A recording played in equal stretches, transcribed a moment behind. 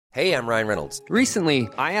Hey, I'm Ryan Reynolds. Recently,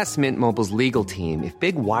 I asked Mint Mobile's legal team if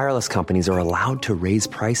big wireless companies are allowed to raise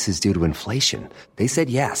prices due to inflation. They said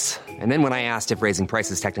yes. And then when I asked if raising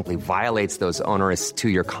prices technically violates those onerous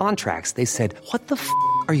two-year contracts, they said, "What the f***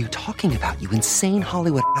 are you talking about, you insane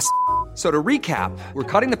Hollywood ass?" So to recap, we're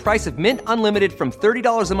cutting the price of Mint Unlimited from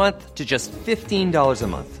 $30 a month to just $15 a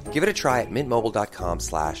month. Give it a try at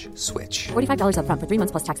mintmobile.com/switch. $45 up front for 3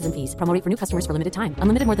 months plus taxes and fees. Promo rate for new customers for limited time.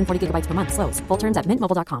 Unlimited more than 40 gigabytes per month. Slows full terms at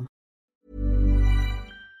mintmobile.com.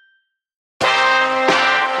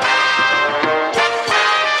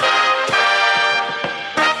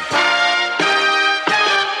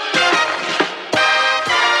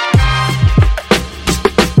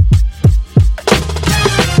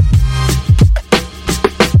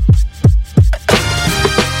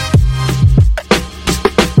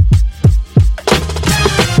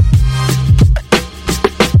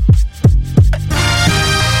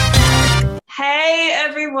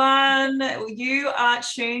 You are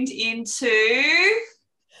tuned into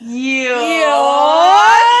You're Killing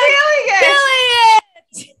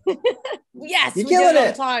it. Yes, You're we killing did it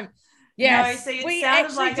it on time. Yes, No, see, it we sounded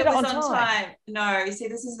actually like did it it was on on time. time. No, see,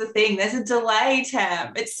 this is the thing. There's a delay,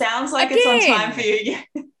 Tam. It sounds like Again. it's on time for you. Yeah.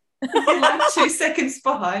 You're like 2 seconds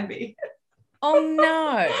behind me. Oh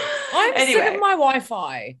no, I'm sick Anyway. of my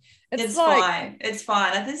Wi-Fi. It's like, fine. It's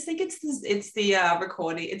fine. I just think it's the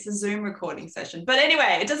recording. It's a Zoom recording session. But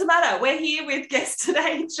anyway, it doesn't matter. We're here with guest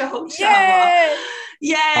today, Joel Sharma.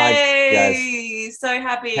 Yay! Yay! So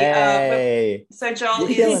happy. Hey. So Joel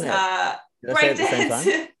You're killing is it. Did I say it at the same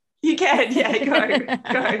breakdance. You can, yeah, go.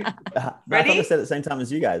 I thought Ready? I said at the same time as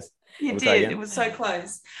you guys. You We'll try did. again. It was so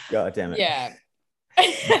close. God damn it. Yeah.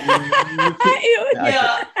 Yeah.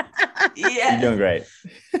 Yeah. You're doing great.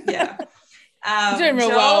 Yeah. Doing real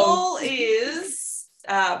Joel well. is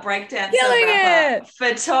breakdancer, Killing rapper, it.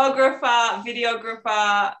 photographer,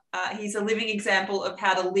 videographer. He's a living example of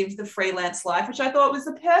how to live the freelance life, which I thought was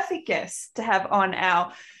the perfect guest to have on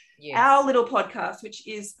our little podcast, which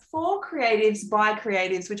is for creatives by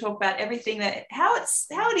creatives. We talk about everything how it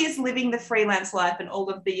is living the freelance life and all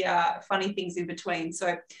of the funny things in between. So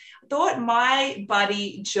I thought my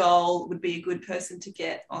buddy Joel would be a good person to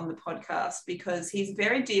get on the podcast because he's a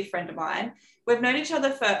very dear friend of mine. We've known each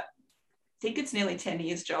other for, I think it's nearly 10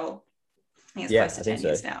 years, Joel. I think it's close to 10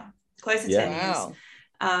 years now. Close to 10 years.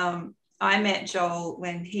 I met Joel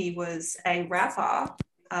when he was a rapper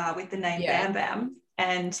with the name Bam Bam.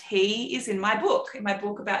 And he is in my book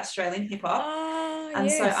about Australian hip hop.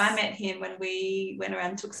 So I met him when we went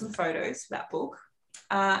around and took some photos for that book.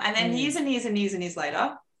 And then years and years and years and years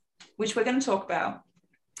later, which we're going to talk about.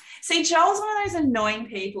 See, Joel's one of those annoying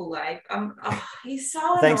people. Like, he's so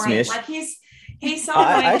annoying. Thanks, Mish. Like he's so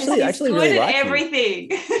annoying. He's good really at like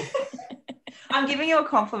everything. I'm giving you a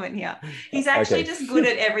compliment here. He's actually just good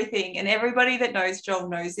at everything. And everybody that knows Joel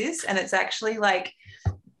knows this. And it's actually like,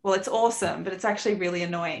 well, it's awesome, but it's actually really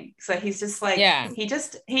annoying. So he's just like,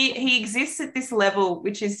 he exists at this level,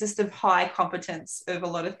 which is just of high competence of a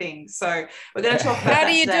lot of things. So we're going to talk about how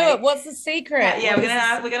do you today. Do it? What's the secret? We're going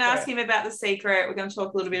to ask him about the secret. We're going to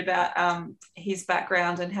talk a little bit about his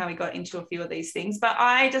background and how he got into a few of these things. But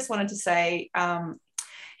I just wanted to say,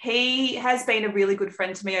 he has been a really good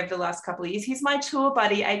friend to me over the last couple of years. He's my tour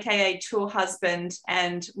buddy, aka tour husband.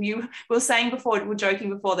 And we were joking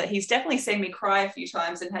before that he's definitely seen me cry a few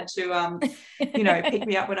times and had to, pick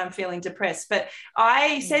me up when I'm feeling depressed. But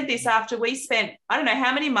I said this after we spent, I don't know,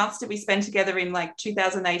 how many months did we spend together in like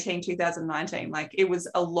 2018, 2019? Like it was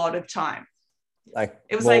a lot of time. I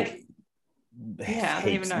don't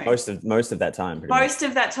even know. Most of that time. Most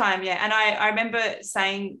of that time, yeah. And I remember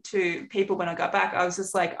saying to people when I got back, I was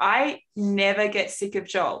just like, I never get sick of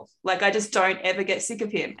Joel. Like, I just don't ever get sick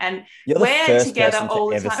of him. And we're together all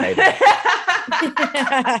the time.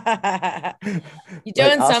 You're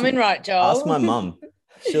doing something right, Joel. Ask my mum.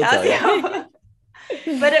 She'll tell you.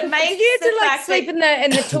 But it makes you had to like fact sleep in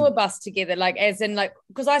the tour bus together, like as in like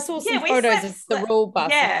because I saw some photos of the rule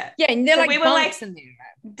bus. Yeah, and they're so like we were bunks in there.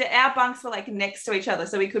 Our bunks were like next to each other,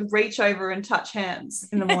 so we could reach over and touch hands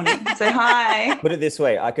in the morning. Say hi. Put it this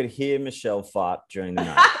way: I could hear Michelle fart during the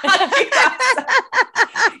night.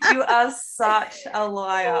 You are such a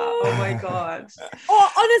liar. Oh my God.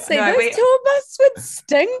 Oh, honestly, those tour buses would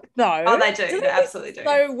stink though. Oh, they do. They absolutely do.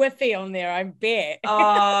 So whiffy on there, I bet.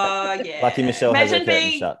 Oh, yeah. Lucky Michelle has her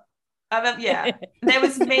curtain shut. Yeah. There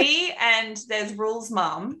was me and there's Rule's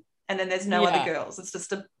mum, and then there's no other girls. It's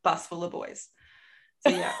just a bus full of boys. So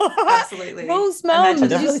yeah, absolutely. Rule's mum. Did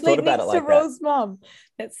never you really sleep thought about next it like to that. Rule's mum?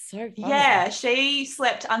 That's so funny. Yeah, she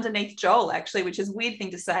slept underneath Joel actually, which is a weird thing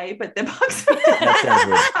to say, but the bugs.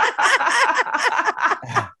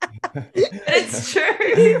 That It's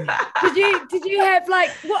true. Did you have like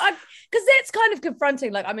what? Because that's kind of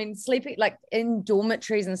confronting. Like, I mean, sleeping like in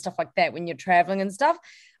dormitories and stuff like that when you're traveling and stuff.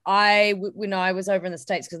 When I was over in the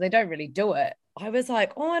States, because they don't really do it, I was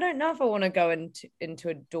like, oh, I don't know if I want to go into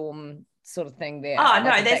a dorm sort of thing there. Oh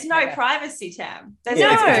no, there's no privacy, Tam. There's no,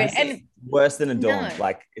 and worse than a dorm. No.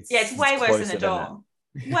 Like it's way worse than a dorm.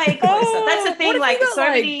 Way closer. That's the thing. Like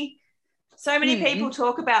so many people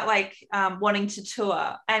talk about like wanting to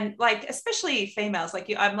tour, and like especially females.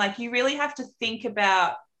 Like I'm like, you really have to think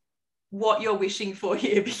about what you're wishing for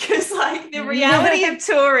here, because like the reality of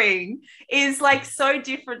touring is like so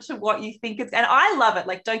different to what you think it's, and I love it,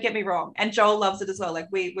 like don't get me wrong, and Joel loves it as well. Like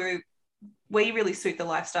we really suit the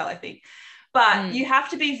lifestyle, I think, but you have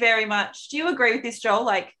to be very much, do you agree with this, Joel?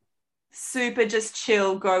 Like super just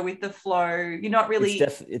chill, go with the flow. You're not really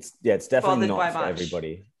it's definitely not for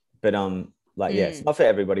everybody, but it's not for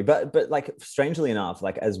everybody, but like strangely enough,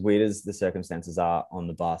 like as weird as the circumstances are on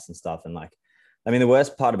the bus and stuff, and like I mean, the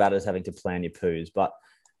worst part about it is having to plan your poos, but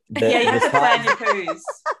you have to plan your poos.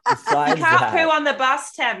 You can't poo on the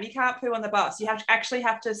bus, Tam. You can't poo on the bus. You actually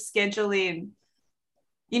have to schedule in.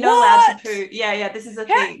 You're not allowed to poo. Yeah, this is a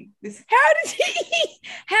thing.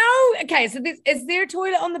 Okay, so is there a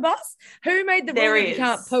toilet on the bus? Who made the rule that you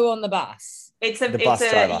can't poo on the bus? It's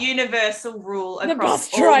a universal rule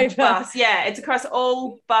across all bus. Yeah, it's across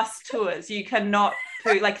all bus tours. You cannot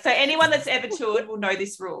poo. Like, so anyone that's ever toured will know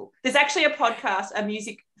this rule. There's actually a podcast, a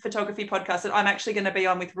music photography podcast that I'm actually going to be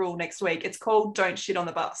on with Rule next week. It's called Don't Shit on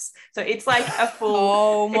the Bus. So it's like a full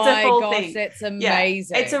oh my it's a full gosh, thing. It's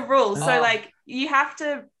amazing. Yeah, it's a rule. So like you have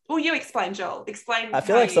to, well, you explain, Joel. Explain. I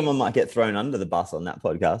feel like someone might get thrown under the bus on that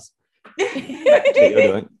podcast. What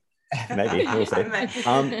you're doing. Maybe we'll see.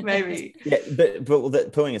 Maybe. Yeah, but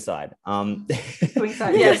pooing aside,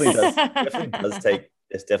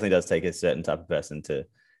 it definitely does take a certain type of person to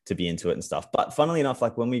be into it and stuff. But funnily enough,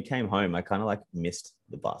 like when we came home, I kind of like missed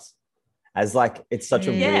the bus, as like it's such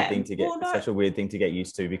a weird thing to get such a weird thing to get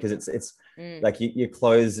used to, because it's like your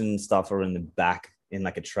clothes and stuff are in the back, in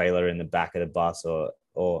like a trailer in the back of the bus, or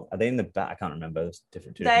are they in the back? I can't remember. It's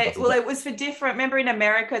different. It was for different. Remember in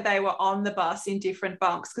America, they were on the bus in different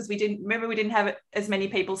bunks because we didn't have as many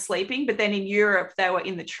people sleeping. But then in Europe, they were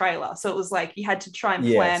in the trailer. So it was like you had to try and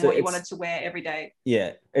plan what you wanted to wear every day.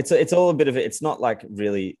 Yeah, it's all a bit of it. It's not like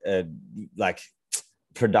really like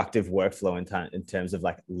productive workflow in terms of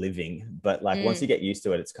like living, but like once you get used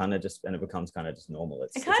to it, it's kind of just, and it becomes kind of just normal.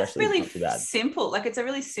 It's actually really simple. Like it's a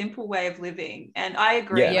really simple way of living, and I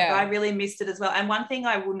agree. Like, I really missed it as well. And one thing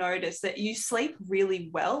I will notice that you sleep really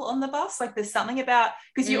well on the bus. Like there's something about,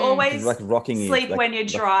 because you always like rocking sleep when you're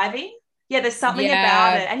driving. Yeah, there's something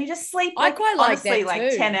about it, and you just sleep. Like, I quite honestly,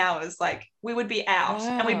 like 10 hours. Like we would be out,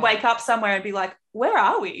 and we'd wake up somewhere and be like, "Where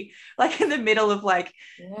are we?" Like in the middle of like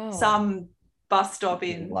some bus stop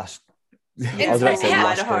in lush.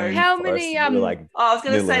 Idaho. How many I was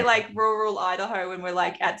going to say like rural Idaho, when we're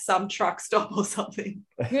like at some truck stop or something.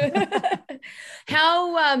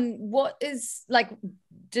 How what is like,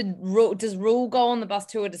 does Rule go on the bus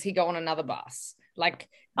too, or does he go on another bus? Like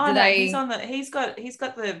he's got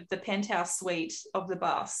the penthouse suite of the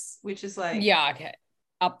bus, which is like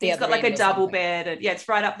up there. He's got like a double bed, and it's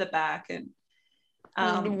right up the back, and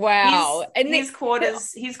wow. And his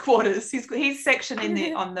section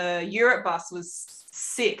on the Europe bus was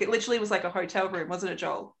sick. It literally was like a hotel room, wasn't it,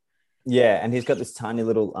 Joel? Yeah, and he's got this tiny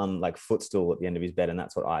little like footstool at the end of his bed, and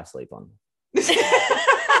that's what I sleep on.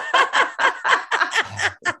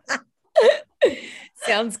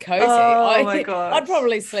 Sounds cozy. Oh my god, I'd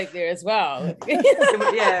probably sleep there as well.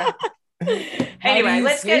 Yeah. Anyway,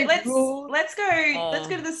 let's go to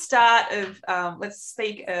the start of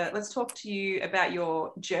let's talk to you about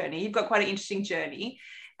your journey. You've got quite an interesting journey,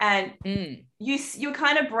 and you're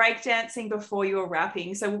kind of breakdancing before you were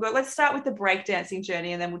rapping. So let's start with the breakdancing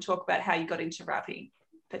journey, and then we'll talk about how you got into rapping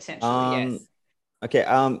potentially. Okay.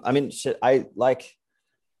 I mean, I like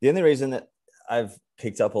the only reason that I've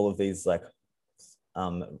picked up all of these like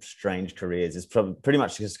strange careers is pretty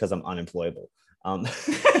much just because I'm unemployable. No,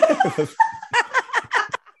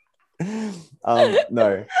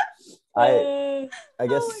 I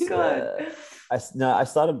guess I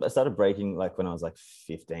started breaking like when I was like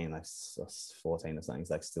 15, like 14 or something,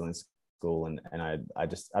 like still in school, and I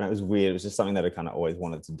just it was weird. It was just something that I kind of always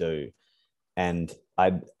wanted to do, and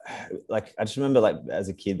I just remember like as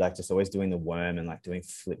a kid, like just always doing the worm and like doing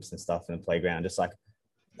flips and stuff in the playground. Just like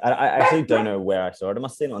I actually don't know where I saw it. I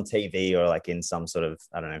must have seen it on TV or like in some sort of,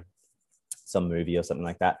 I don't know, some movie or something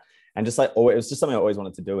like that. And just like, it was just something I always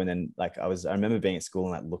wanted to do. And then like, I remember being at school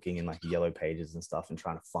and like looking in like yellow pages and stuff and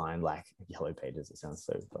trying to find like yellow pages. It sounds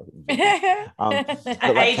so fucking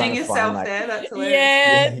aging yourself find, there. That's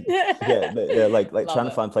hilarious. Yeah. Like trying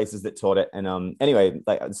to find places that taught it. And anyway,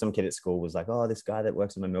 like some kid at school was like, oh, this guy that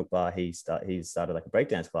works in my milk bar, he started like a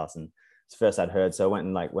breakdance class, and it's the first I'd heard. So I went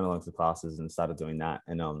along to the classes and started doing that.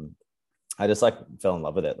 And I just like fell in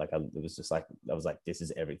love with it. Like I was like, this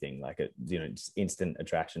is everything. Like just instant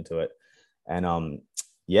attraction to it. And I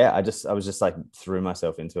was just like threw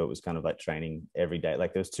myself into it. It was kind of like training every day.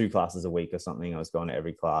 Like there was 2 classes a week or something. I was going to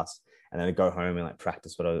every class, and then I'd go home and like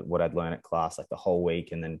practice what I'd learned at class like the whole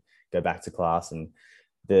week, and then go back to class. And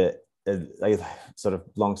like, sort of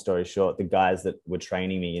long story short, the guys that were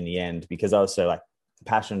training me in the end, because I was so like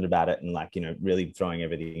passionate about it and like, really throwing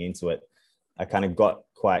everything into it, I kind of got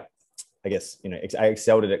quite, I guess, I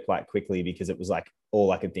excelled at it quite quickly, because it was like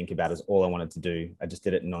all I could think about is all I wanted to do. I just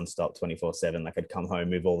did it nonstop 24/7. Like I'd come home,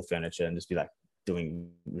 move all the furniture, and just be like doing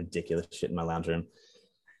ridiculous shit in my lounge room.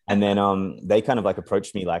 And then they kind of like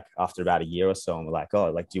approached me like after about a year or so, and were like,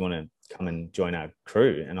 oh, like, do you want to come and join our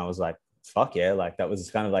crew? And I was like, fuck yeah. Like that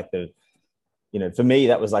was kind of like for me,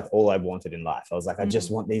 that was like all I wanted in life. I was like, I just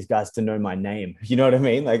want these guys to know my name. You know what I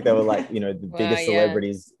mean? Like they were like, the biggest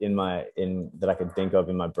celebrities that I could think of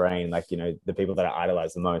in my brain, like, the people that I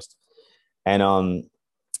idolize the most. And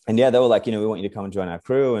yeah, they were like, we want you to come and join our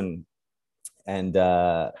crew. And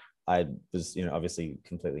I was, obviously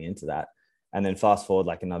completely into that. And then fast forward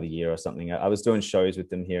like another year or something, I was doing shows with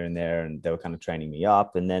them here and there, and they were kind of training me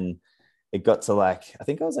up. And then it got to like, I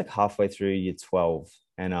think I was like halfway through year 12,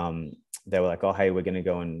 and they were like, oh, hey, we're going to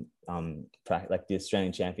go and like the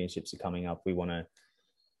Australian Championships are coming up. We want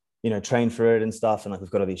to, train for it and stuff. And like,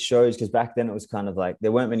 we've got all these shows, because back then it was kind of like,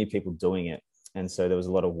 there weren't many people doing it. And so there was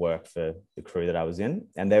a lot of work for the crew that I was in.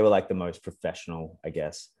 And they were like the most professional, I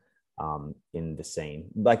guess, in the scene,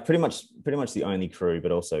 like pretty much the only crew,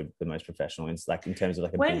 but also the most professional. It's like in terms of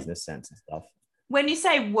like a business sense and stuff. When you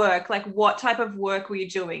say work, like what type of work were you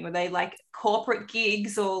doing? Were they like corporate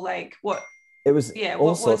gigs, or like what? It was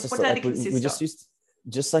all sorts of stuff. Like we just used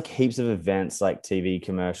just like heaps of events, like TV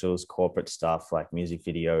commercials, corporate stuff, like music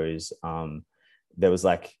videos. There was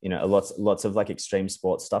like, lots of like extreme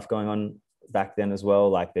sports stuff going on back then as well.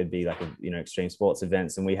 Like there'd be like, extreme sports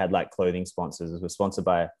events, and we had like clothing sponsors. We were sponsored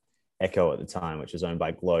by Echo at the time, which was owned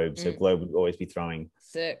by Globe. So Globe would always be throwing,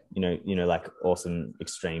 like awesome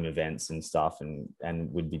extreme events and stuff,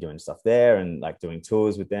 and we'd be doing stuff there and like doing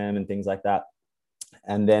tours with them and things like that.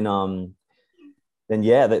 And then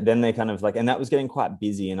they kind of like, and that was getting quite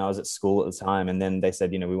busy, and I was at school at the time. And then they said,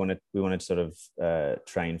 we want to sort of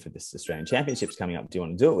train for this Australian Championships coming up. Do you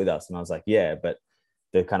want to do it with us? And I was like, yeah, but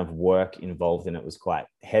the kind of work involved in it was quite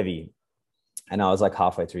heavy. And I was like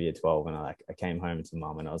halfway through year 12, and I came home to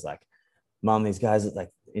mum, and I was like, Mum, these guys are like,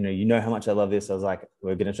 how much I love this. I was like,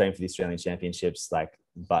 we're going to train for the Australian Championships, like,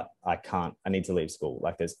 but I need to leave school.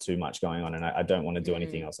 Like there's too much going on, and I don't want to do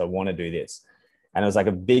anything else. I want to do this. And it was like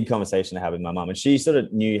a big conversation to have with my mum, and she sort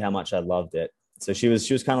of knew how much I loved it. So she was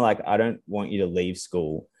kind of like, I don't want you to leave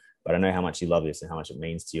school, but I know how much you love this and how much it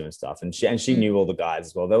means to you and stuff. And she knew all the guys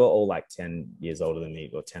as well. They were all like 10 years older than me,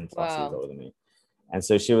 or 10 plus years older than me. And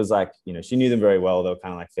so she was like, she knew them very well. They were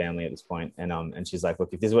kind of like family at this point. And she's like,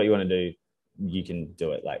 look, if this is what you want to do, you can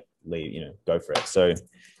do it. Like leave, go for it. So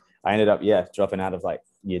I ended up, dropping out of like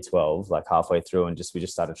year 12, like halfway through, and we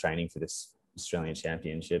just started training for this Australian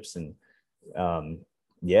Championships. And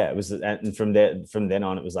it was, and from then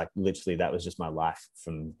on, it was like literally that was just my life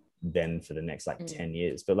from then for the next like 10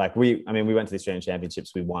 years. But like we went to the Australian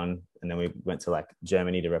Championships, we won, and then we went to like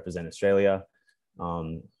Germany to represent Australia.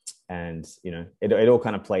 And it all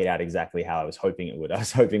kind of played out exactly how I was hoping it would. I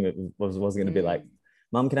was hoping it was going to be like,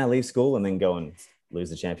 Mum, can I leave school? And then go and lose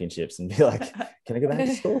the championships and be like, can I go back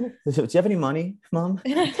to school? Do you have any money, Mum?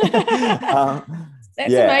 That's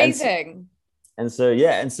amazing. And so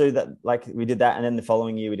that, like, we did that. And then the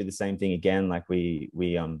following year we did the same thing again. Like we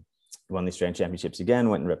won the Australian Championships again,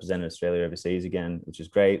 went and represented Australia overseas again, which was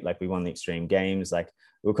great. Like we won the Extreme Games. Like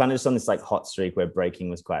we were kind of just on this like hot streak where breaking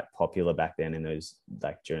was quite popular back then in those,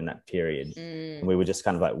 like during that period. And we were just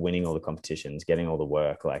kind of like winning all the competitions, getting all the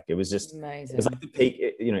work. Like it was just amazing. It was like the peak,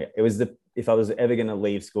 it was if I was ever going to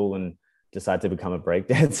leave school and decide to become a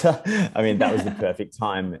breakdancer, I mean, that was the perfect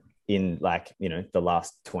time in like, the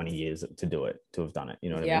last 20 years to have done it.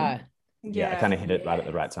 You know what I mean? Yeah. I kind of hit it right at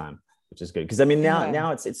the right time, which is good. Because I mean,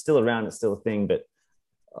 now it's still around, it's still a thing, but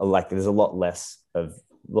like there's a lot less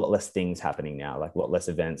things happening now, like a lot less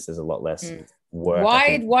events. There's a lot less work.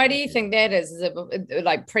 Why do you think that is? Is it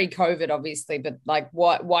like pre-COVID, obviously, but like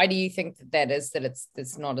why do you think that is, that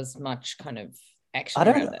it's not as much kind of action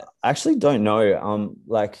I around it? actually don't know.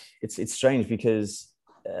 Like it's strange because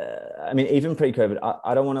I mean, even pre-COVID,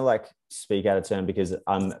 I don't want to like speak out of turn because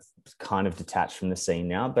I'm kind of detached from the scene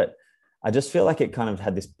now, but I just feel like it kind of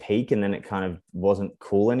had this peak and then it kind of wasn't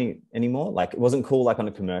cool anymore. Like it wasn't cool like on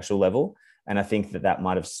a commercial level. And I think that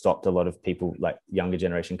might have stopped a lot of people, like younger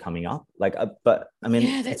generation, coming up. Like, but I mean,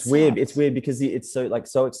 it's weird. It's weird because it's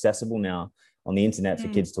so accessible now on the internet for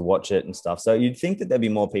kids to watch it and stuff. So you'd think that there'd be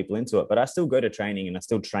more people into it. But I still go to training and I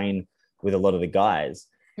still train with a lot of the guys.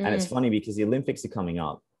 And it's funny because the Olympics are coming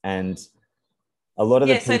up and a lot of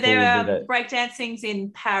the people. So there are breakdancing's in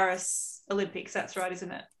Paris Olympics. That's right,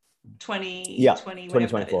 isn't it?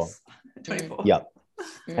 2024. 24. Yeah.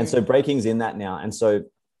 And so breaking's in that now. And so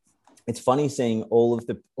it's funny seeing all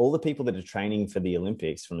the people that are training for the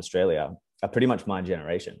Olympics from Australia are pretty much my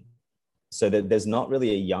generation. So that there's not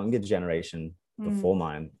really a younger generation before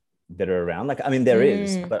mine that are around. Like, I mean, there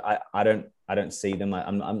is, but I don't see them.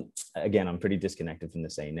 I'm pretty disconnected from the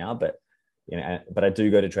scene now, but you know, but I do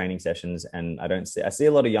go to training sessions and I see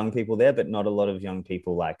a lot of young people there, but not a lot of young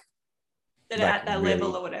people like that are at that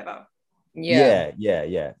level or whatever. Yeah.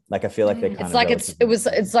 Like I feel like they're kind of like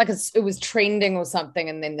it was trending or something,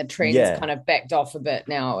 and then the trends kind of backed off a bit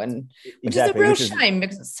now, and which is a real shame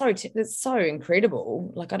because it's so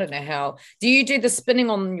incredible. Like I don't know how. Do you do the spinning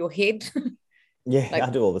on your head? Yeah, like, I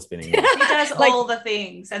do all the spinning. He does like, all the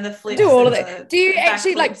things and the flips. Do all of it. Do you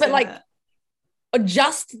actually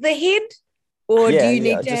adjust the head, or do you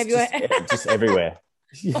need to have your just everywhere?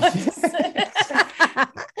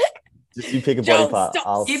 Just you pick a body part.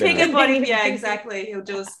 You pick a body, yeah, exactly. He'll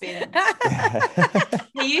do a spin.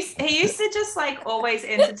 He used to just like always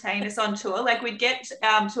entertain us on tour. Like we'd get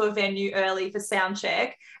to a venue early for sound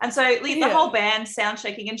check, and so the whole band sound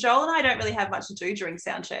checking. And Joel and I don't really have much to do during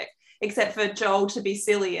sound check, except for Joel to be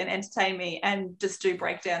silly and entertain me, and just do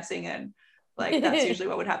breakdancing, and like that's usually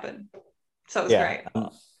what would happen. So it was great.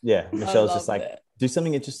 Michelle's just like, do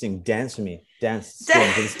something interesting. Dance for me. Dance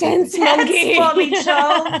monkey. Dance for me,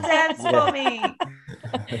 Joel. Dance for me.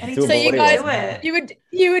 So you guys,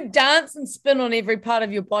 you would dance and spin on every part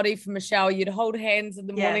of your body for Michelle. You'd hold hands in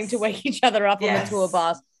the morning to wake each other up on the tour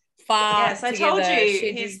bus. Yes, I told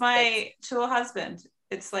you, he's my tour husband.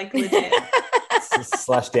 It's like legit.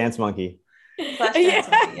 Slash dance monkey.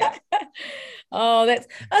 Yeah. Oh, that's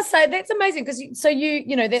amazing because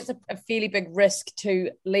you know that's a fairly big risk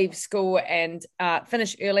to leave school and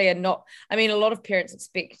finish early and not. I mean, a lot of parents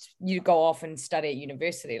expect you to go off and study at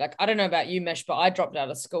university. Like I don't know about you, Mish, but I dropped out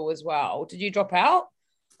of school as well. Did you drop out?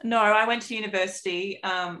 No, I went to university.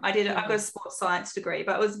 I got a sports science degree,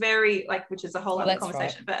 but it was very which is a whole other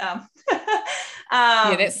conversation. Right.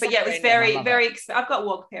 But it was very, very. I've got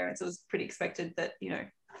WOG parents. It was pretty expected that you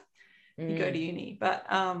go to uni, but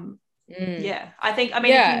I think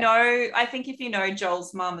if you know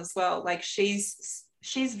Joel's mum as well, like she's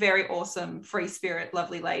very awesome, free spirit,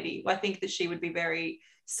 lovely lady. I think that she would be very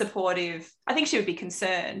supportive. I think she would be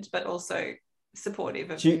concerned, but also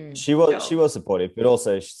supportive of she was supportive, but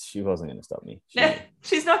also she wasn't going to stop me.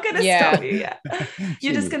 She's not going to stop you.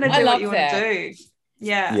 You're just going to do what you want to do.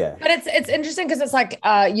 Yeah. But it's interesting because it's like,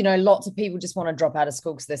 lots of people just want to drop out of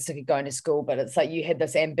school because they're sick of going to school. But it's like you had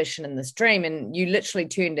this ambition and this dream and you literally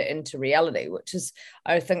turned it into reality, which is,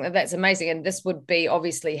 I think that's amazing. And this would be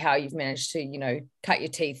obviously how you've managed to, cut your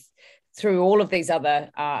teeth through all of these other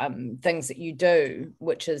things that you do,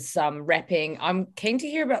 which is rapping. I'm keen to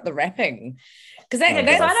hear about the rapping because I don't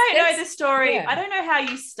know the story. I don't know how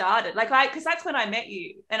you started, because that's when I met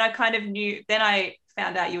you and I kind of knew. Then I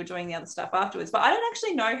found out you were doing the other stuff afterwards, but I don't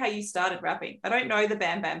actually know how you started rapping. I don't know the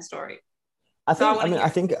Bam Bam story. I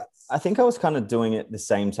think I was kind of doing it the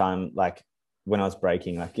same time, like when I was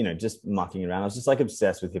breaking, just mucking around. I was just like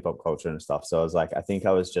obsessed with hip hop culture and stuff. So I was like, I think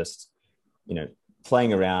I was just,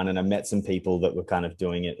 playing around, and I met some people that were kind of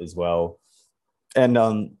doing it as well. And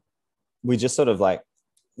we just sort of like,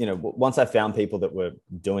 once I found people that were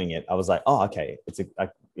doing it, I was like, oh, okay,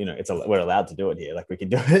 we're allowed to do it here. Like we can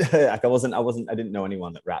do it. Like I didn't know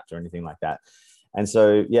anyone that rapped or anything like that. And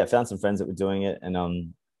so, I found some friends that were doing it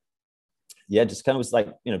and just kind of was like,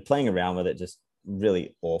 playing around with it, just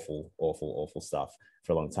really awful stuff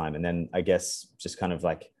for a long time. And then I guess just kind of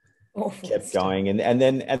like, kept going and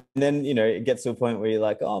then it gets to a point where you're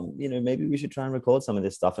like, oh, maybe we should try and record some of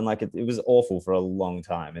this stuff, and like it was awful for a long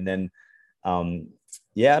time. And then I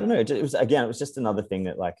don't know, it was just another thing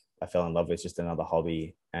that like I fell in love with, just another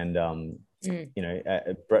hobby. And I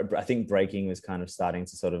think breaking was kind of starting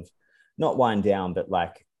to sort of not wind down, but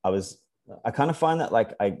like I kind of find that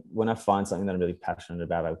like when I find something that I'm really passionate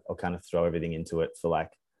about, I'll kind of throw everything into it for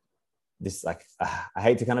like this, like I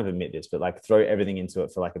hate to kind of admit this, but like throw everything into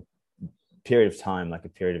it for like period of time, like a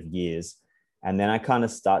period of years. And then I kind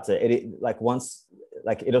of start to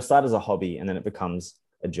it'll start as a hobby and then it becomes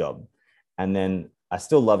a job. And then I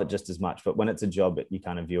still love it just as much, but when it's a job, you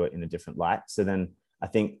kind of view it in a different light. So then I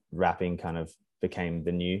think rapping kind of became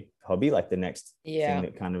the new hobby, like the next thing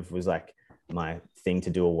that kind of was like my thing to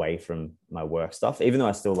do away from my work stuff. Even though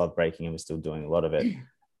I still love breaking and was still doing a lot of it,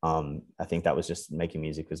 I think that was just making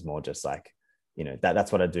music was more just like, you know,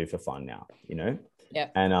 that's what I do for fun now, you know? Yeah.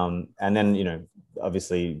 And then, you know,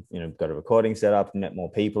 obviously, you know, got a recording set up, met more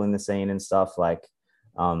people in the scene and stuff like,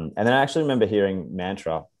 and then I actually remember hearing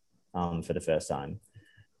Mantra for the first time.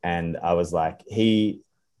 And I was like,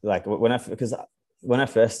 because when I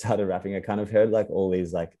first started rapping, I kind of heard like all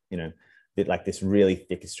these like, you know, like this really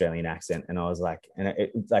thick Australian accent. And I was like,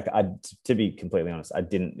 to be completely honest, I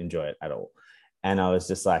didn't enjoy it at all. And I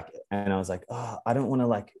was like, oh, I don't want to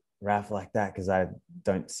like rap like that because I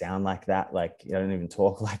don't sound like that. Like, I don't even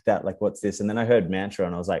talk like that. Like, what's this? And then I heard Mantra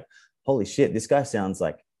and I was like, holy shit, this guy sounds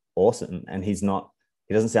like awesome. And he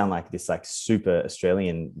doesn't sound like this like super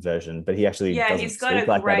Australian version, but he actually he's got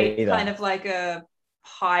a great kind of like a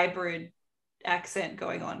hybrid accent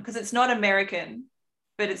going on, because it's not American,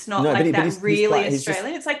 but it's not really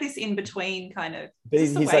Australian. It's like this in between kind of. But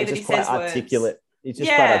he's like just quite articulate. He's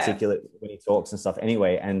just quite articulate when he talks and stuff.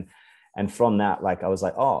 Anyway, and from that, like I was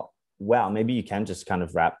like, oh wow, maybe you can just kind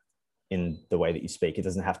of rap in the way that you speak. It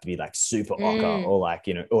doesn't have to be like super Ocker or like,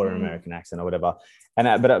 you know, or an American accent or whatever.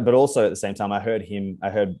 And but also at the same time, I heard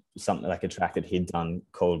something like a track that he'd done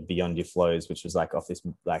called Beyond Your Flows, which was like off this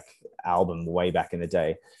like album way back in the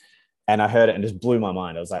day. And I heard it and just blew my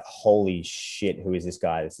mind. I was like, holy shit, who is this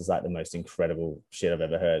guy? This is like the most incredible shit I've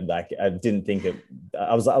ever heard. Like, I didn't think it,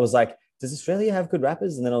 I was like, does Australia have good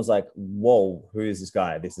rappers? And then I was like, whoa, who is this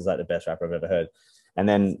guy? This is like the best rapper I've ever heard. And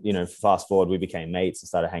then, you know, fast forward, we became mates and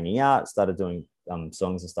started hanging out, started doing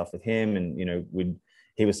songs and stuff with him. And, you know,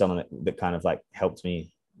 he was someone that kind of like helped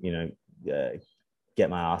me, you know, get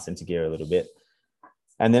my ass into gear a little bit.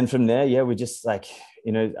 And then from there, we just like,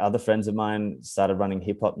 you know, other friends of mine started running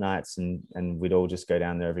hip hop nights and we'd all just go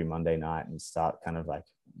down there every Monday night and start kind of like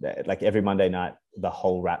every Monday night, the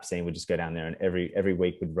whole rap scene would just go down there, and every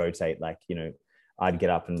week would rotate. Like, you know, I'd get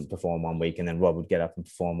up and perform one week, and then Rob would get up and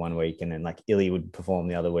perform one week, and then like Illy would perform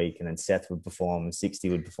the other week, and then Seth would perform, and 60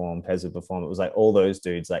 would perform, Pez would perform. It was like all those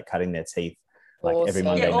dudes like cutting their teeth like every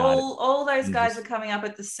Monday night. All those guys are coming up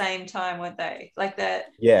at the same time, weren't they? Like that.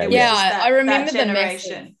 I remember that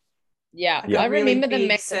generation. I remember the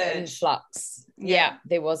massive influx. Yeah,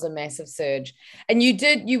 there was a massive surge. And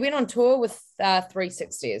you went on tour with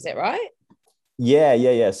 360, is that right?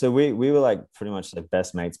 Yeah. So we were like pretty much like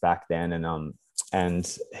best mates back then,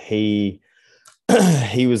 and he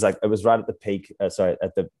was like, it was right at the peak,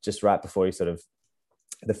 just right before he sort of,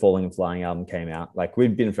 the Falling and Flying album came out. Like,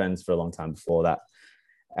 we'd been friends for a long time before that.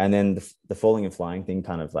 And then the Falling and Flying thing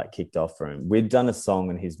kind of like kicked off for him. We'd done a song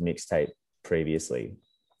on his mixtape previously,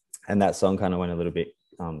 and that song kind of went a little bit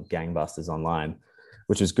gangbusters online,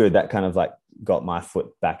 which was good. That kind of like got my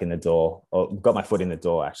foot in the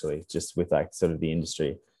door actually, just with like sort of the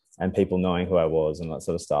industry and people knowing who I was and that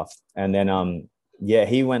sort of stuff. And then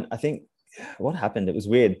he went, I think, what happened, it was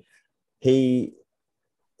weird, he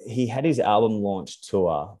had his album launch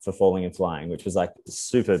tour for Falling and Flying, which was like a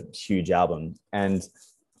super huge album. And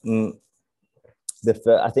I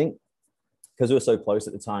think because we were so close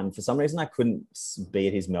at the time, for some reason I couldn't be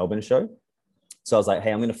at his Melbourne show. So I was like,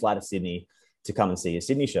 hey, I'm going to fly to Sydney to come and see your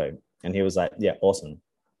Sydney show. And he was like, yeah, awesome.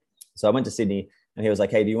 So I went to Sydney and he was like,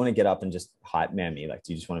 hey, do you want to get up and just hype man me? Like,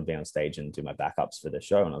 do you just want to be on stage and do my backups for the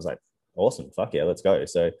show? And I was like, awesome, fuck yeah, let's go.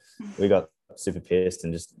 So we got super pissed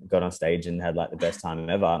and just got on stage and had like the best time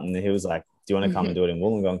ever. And he was like, do you want to come and do it in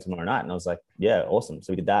Wollongong tomorrow night? And I was like, yeah, awesome.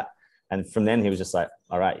 So we did that. And from then he was just like,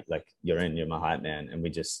 all right, like you're my hype man. And we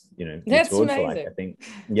just, you know, we toured amazing. For like,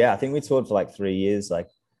 I think we toured for like 3 years, like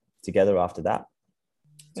together after that.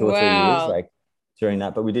 2 or 3 years, like during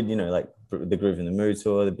that. But we did, you know, like the Groove in the Mood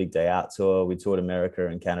tour, the Big Day Out tour. We toured America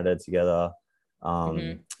and Canada together.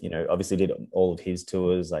 You know, obviously did all of his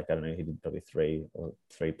tours. Like, I don't know, he did probably 3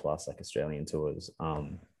 plus like Australian tours.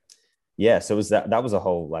 So it was that was a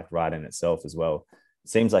whole like ride in itself as well.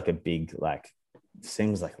 Seems like a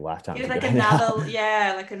lifetime. It was like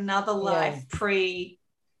another life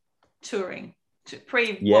pre-touring,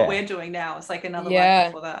 what we're doing now. It's like another life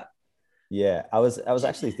before that. Yeah, I was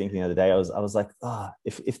actually thinking the other day, I was like,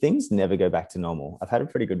 if things never go back to normal, I've had a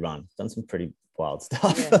pretty good run, done some pretty wild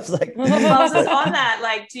stuff. Yeah. I was like, well, just on that,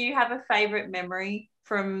 like, do you have a favorite memory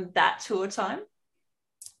from that tour time?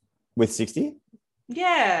 With 60?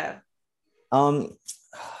 Yeah.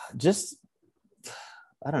 Just,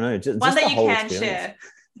 I don't know, just one the that you whole can experience. share.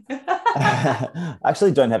 I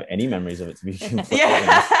actually don't have any memories of it, to be completely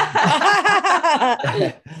honest.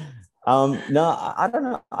 No, I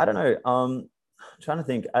don't know. I'm trying to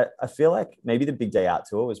think. I feel like maybe the Big Day Out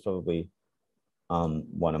tour was probably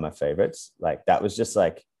one of my favorites. Like that was just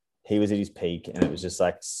like he was at his peak, and it was just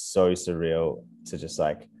like so surreal to just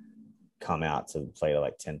like come out to play to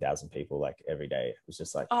like 10,000 people like every day. It was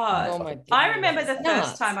just like oh my God. I remember the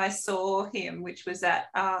first time I saw him, which was at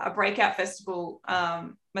a Breakout festival,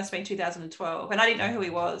 must have been 2012, and I didn't know who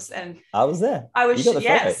he was, and I was there. I was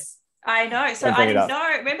yes. I know. So I didn't know.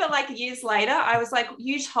 Remember, like years later, I was like,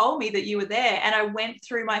 you told me that you were there, and I went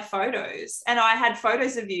through my photos, and I had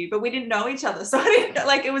photos of you, but we didn't know each other. So I didn't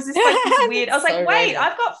like. It was just like this weird. I was like, wait,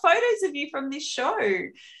 I've got photos of you from this show.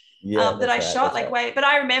 Yeah, that I shot. Like, wait, but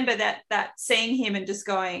I remember that seeing him and just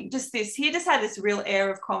going, he just had this real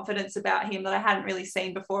air of confidence about him that I hadn't really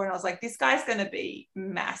seen before, and I was like, this guy's going to be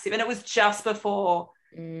massive. And it was just before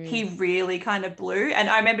he really kind of blew. And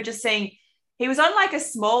I remember just seeing. He was on like a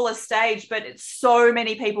smaller stage, but so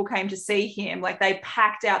many people came to see him. Like they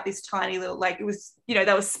packed out this tiny little, like it was, they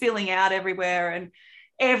were spilling out everywhere and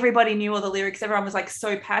everybody knew all the lyrics. Everyone was like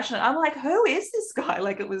so passionate. I'm like, who is this guy?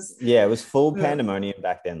 Like it was. Yeah, it was full pandemonium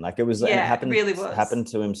back then. Like it was, it really was. Happened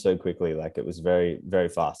to him so quickly. Like it was very, very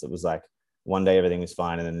fast. It was like one day everything was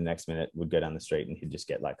fine, and then the next minute would go down the street and he'd just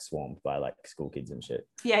get like swarmed by like school kids and shit.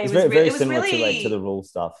 Yeah, it was very similar to the Rule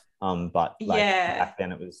stuff. But like back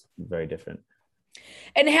then it was very different.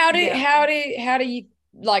 And how do you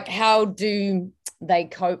like, how do they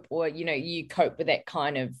cope, or you cope with that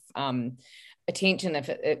kind of attention if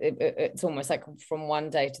it's almost like from one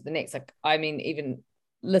day to the next? Like, I mean, even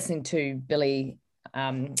listening to Billie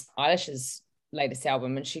Eilish's latest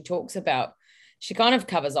album, and she talks about, she kind of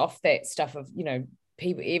covers off that stuff of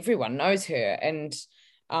people, everyone knows her, and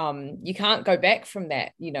you can't go back from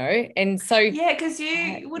that, and so because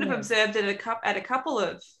you would have observed it at a couple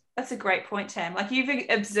of. That's a great point, Tam. Like you've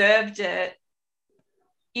observed it,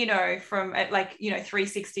 from like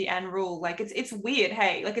 360 and Rule. Like it's weird.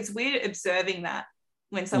 Hey, like it's weird observing that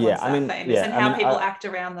when someone's that famous and how people act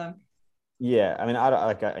around them. Yeah, I mean, I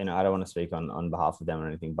don't want to speak on behalf of them or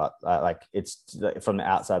anything, but like it's from the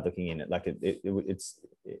outside looking in, it's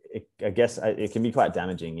I guess it can be quite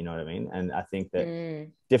damaging. You know what I mean? And I think that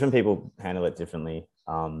different people handle it differently.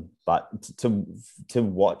 But to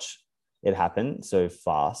watch it happened so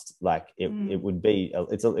fast, like it would be a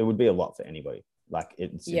lot for anybody. Like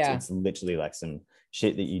it's literally like some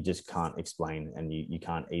shit that you just can't explain, and you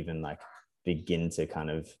can't even like begin to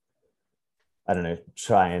kind of, I don't know,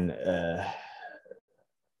 try and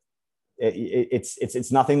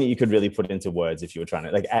it's nothing that you could really put into words if you were trying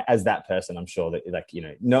to, like, as that person. I'm sure that like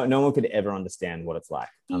no one could ever understand what it's like.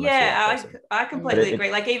 I completely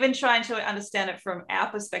agree. Like even trying to understand it from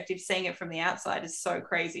our perspective, seeing it from the outside is so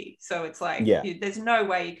crazy. So it's like there's no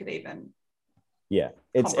way you could even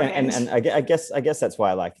it's and I guess that's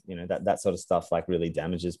why, like, that sort of stuff like really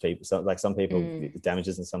damages people. So like some people it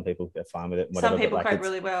damages, and some people are fine with it, whatever. Some people like, cope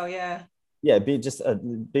really well. It'd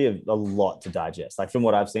be a lot to digest. Like from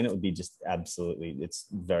what I've seen, it would be just absolutely, it's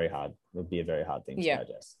very hard. It would be a very hard thing to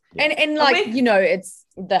digest. And like, it's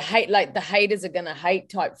the hate, like the haters are gonna hate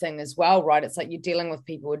type thing as well, right? It's like you're dealing with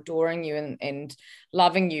people adoring you and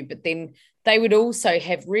loving you, but then they would also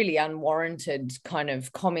have really unwarranted kind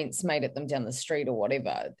of comments made at them down the street or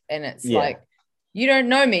whatever. And it's like, you don't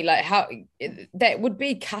know me, like how that would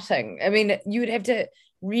be cutting. I mean, you would have to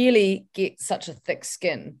really get such a thick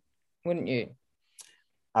skin, wouldn't you?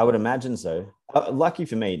 I would imagine so. Lucky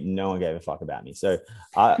for me, no one gave a fuck about me. So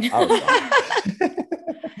I was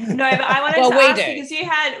No, but I wanted to ask you, because you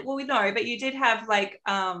had, but you did have like,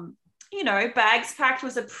 Bags Packed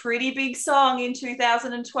was a pretty big song in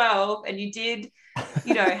 2012, and you did,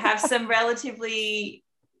 have some relatively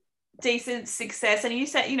decent success. And you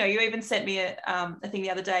said, you even sent me a thing the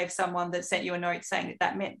other day of someone that sent you a note saying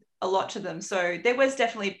that meant a lot to them. So there was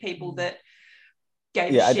definitely people that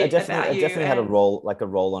gave a shit about you. I definitely had a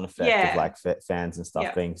roll-on effect of like fans and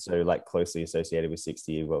stuff being so like closely associated with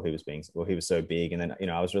 60 while he was so big. And then,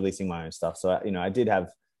 I was releasing my own stuff. So, I did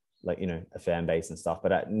have like, a fan base and stuff,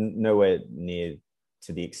 but nowhere near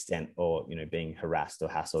to the extent or, being harassed or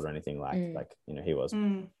hassled or anything like he was.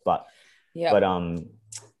 But I'm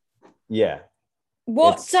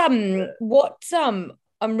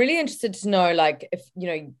really interested to know, like, if,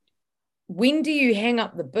 when do you hang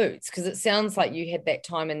up the boots? Because it sounds like you had that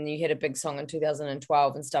time and you had a big song in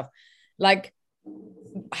 2012 and stuff. Like,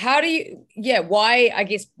 how do you,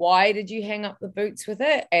 why did you hang up the boots with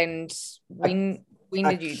it? And when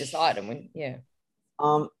did you decide? And when,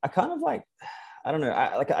 I kind of like, I don't know.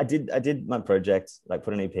 I did my project, like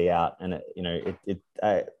put an EP out, and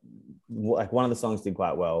like one of the songs did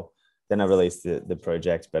quite well. Then I released the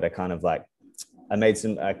project, but I made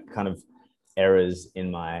some kind of errors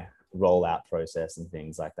in my rollout process and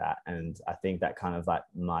things like that. And I think that kind of like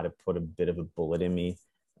might have put a bit of a bullet in me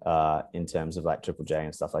in terms of like Triple J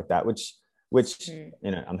and stuff like that, which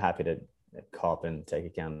I'm happy to cop and take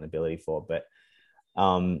accountability for. But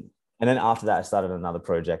and then after that, I started another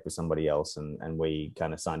project with somebody else, and we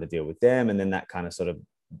kind of signed a deal with them. And then that kind of sort of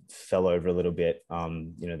fell over a little bit.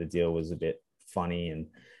 The deal was a bit funny, and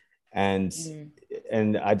I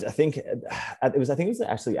think it was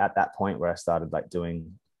actually at that point where I started like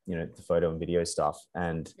doing, the photo and video stuff,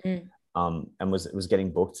 and was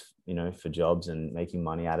getting booked, for jobs and making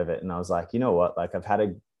money out of it. And I was like, you know what, like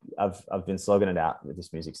I've been slogging it out with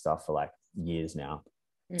this music stuff for like years now.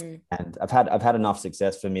 And I've had enough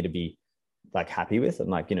success for me to be like happy with. And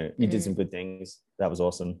like, you did some good things. That was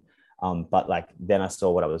awesome. But like, then I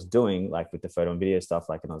saw what I was doing, like with the photo and video stuff,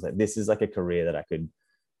 like, and I was like, this is like a career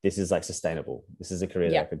this is like sustainable. This is a career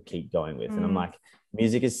that I could keep going with. And I'm like,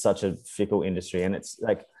 music is such a fickle industry. And it's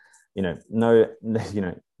like, no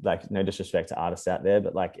disrespect to artists out there,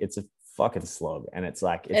 but like, it's a fucking slog. And it's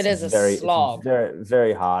like, it is a slog. It's very,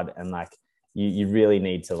 very hard. And like, you really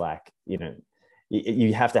need to like,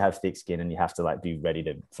 you have to have thick skin, and you have to like be ready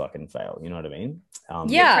to fucking fail. You know what I mean?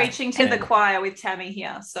 You're preaching to the choir with Tammy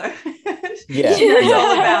here, so yeah, she knows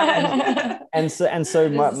all about it. and so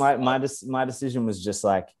my decision was just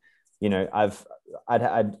like,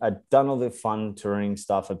 I'd done all the fun touring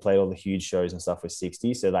stuff. I played all the huge shows and stuff with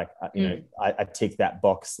 60. So like, I ticked that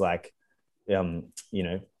box, like,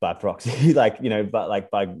 by proxy, like, but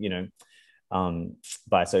like by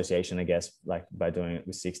association, I guess, like by doing it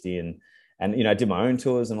with 60. And I did my own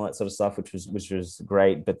tours and all that sort of stuff, which was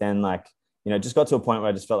great. But then like, it just got to a point where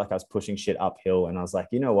I just felt like I was pushing shit uphill. And I was like,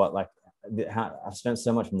 you know what, like I've spent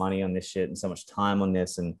so much money on this shit and so much time on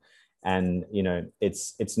this. And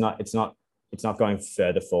it's not going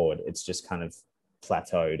further forward. It's just kind of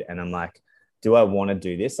plateaued. And I'm like, do I want to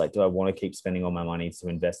do this? Like, do I want to keep spending all my money to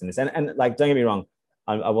invest in this? And like, don't get me wrong.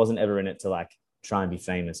 I wasn't ever in it to like try and be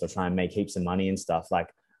famous or try and make heaps of money and stuff. Like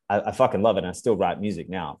I fucking love it. And I still write music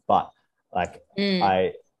now, but like,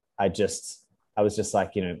 I was just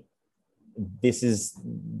like, there's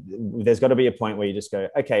got to be a point where you just go,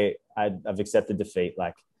 okay, I've accepted defeat.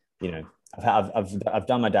 Like, I've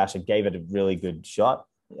done my dash. I gave it a really good shot.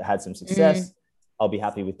 I had some success. I'll be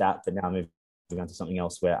happy with that. But now I'm moving on to something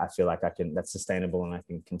else where I feel like that's sustainable and I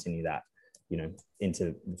can continue that,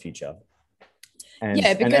 into the future. And,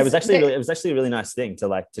 and it was actually a really nice thing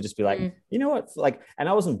to just be like, you know what, like, and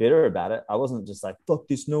I wasn't bitter about it. I wasn't just like, fuck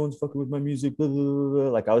this, no one's fucking with my music, blah, blah, blah,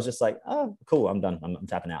 blah. Like I was just like, oh cool, I'm done, I'm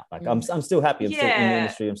tapping out. Like I'm still happy, I'm still in the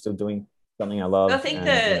industry, I'm still doing something I love. I think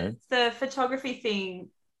the photography thing,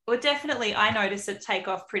 well, definitely I noticed it take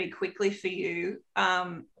off pretty quickly for you.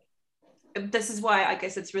 This is why I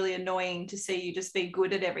guess it's really annoying to see you just be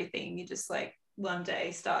good at everything. You just like one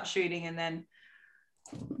day start shooting and then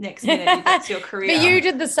next minute that's your career. But you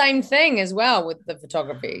did the same thing as well with the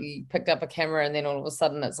photography. You picked up a camera and then all of a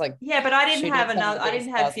sudden it's like, yeah, but I didn't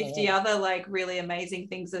have 50 other like really amazing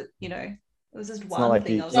things that, it was just one like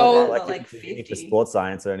thing. You, I was like 50 for sports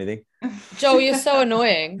science or anything. Joel, you're so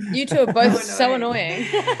annoying. You two are both so annoying.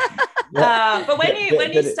 But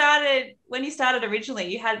when you started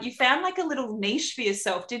originally, you found like a little niche for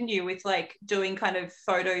yourself, didn't you, with like doing kind of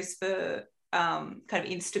photos for kind of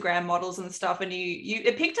Instagram models and stuff, and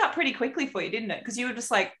it picked up pretty quickly for you, didn't it? Because you were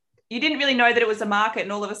just like, you didn't really know that it was a market,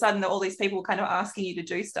 and all of a sudden all these people were kind of asking you to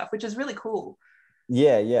do stuff, which is really cool.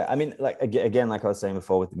 Yeah. I mean, like again, like I was saying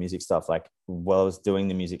before with the music stuff, like while I was doing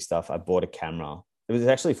the music stuff, I bought a camera. It was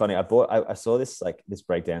actually funny. I saw this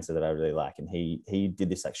breakdancer that I really like, and he did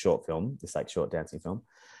this like short dancing film.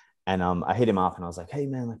 And I hit him up and I was like, hey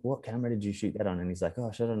man, like what camera did you shoot that on? And he's like, oh,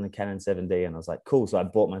 I shot it on the Canon 7D. And I was like, cool. So I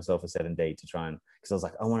bought myself a 7D to try because I was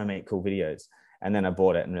like, I want to make cool videos. And then I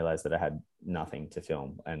bought it and realized that I had nothing to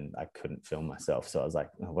film and I couldn't film myself. So I was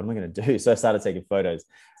like, oh, what am I going to do? So I started taking photos.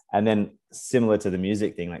 And then similar to the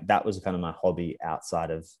music thing, like that was kind of my hobby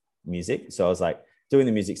outside of music. So I was like doing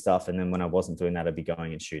the music stuff. And then when I wasn't doing that, I'd be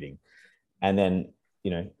going and shooting. And then,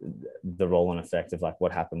 the roll-on effect of like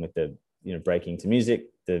what happened with the, breaking to music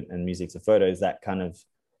and music to photos, that kind of,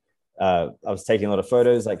 I was taking a lot of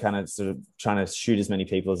photos, like kind of sort of trying to shoot as many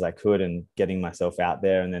people as I could and getting myself out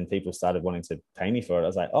there. And then people started wanting to pay me for it. I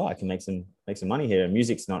was like, oh, I can make some money here. And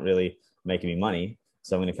music's not really making me money.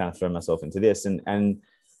 So I'm going to kind of throw myself into this. And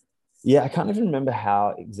yeah, I can't even remember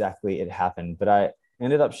how exactly it happened, but I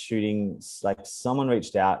ended up shooting, like some girl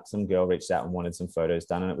reached out and wanted some photos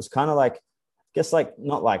done. And it was kind of like, guess like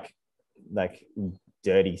not like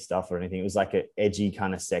dirty stuff or anything. It was like a edgy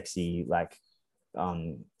kind of sexy like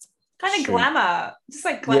kind of glamour, just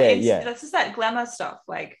like that's just that glamour stuff.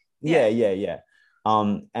 Like yeah.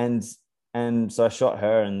 And so I shot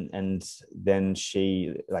her, and then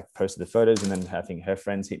she like posted the photos, and then I think her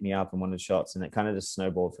friends hit me up and wanted shots, and it kind of just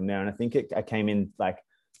snowballed from there. And I think I came in like,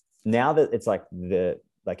 now that it's like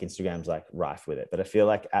Instagram's like rife with it, but I feel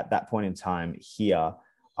like at that point in time here,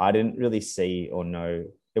 I didn't really see or know,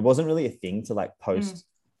 it wasn't really a thing to like post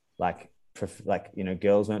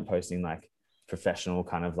girls weren't posting like professional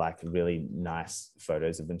kind of like really nice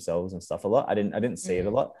photos of themselves and stuff a lot. I didn't see it a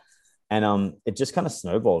lot. And it just kind of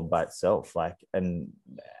snowballed by itself, like, and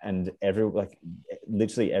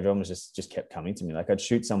literally everyone was just kept coming to me. Like I'd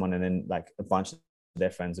shoot someone, and then like a bunch of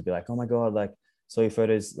their friends would be like, "Oh my god, like saw your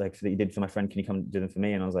photos like that you did for my friend. Can you come do them for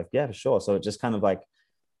me?" And I was like, "Yeah, for sure." So it just kind of like,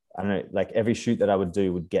 I don't know, like every shoot that I would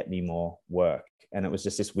do would get me more work, and it was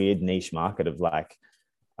just this weird niche market of like,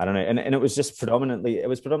 I don't know, and it was just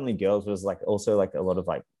predominantly girls. It was like also like a lot of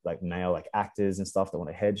like male like actors and stuff that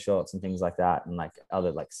wanted headshots and things like that, and like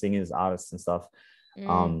other like singers, artists and stuff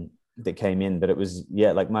that came in. But it was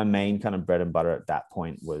like my main kind of bread and butter at that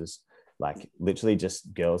point was like literally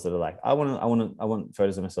just girls that are like, I want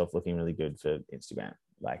photos of myself looking really good for Instagram,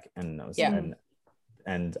 like, and I was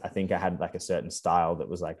and I think I had like a certain style that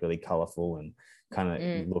was like really colorful and kind of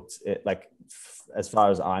looked it like, as far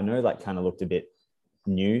as I know, like kind of looked a bit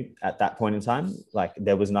new at that point in time. Like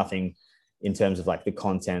there was nothing in terms of like the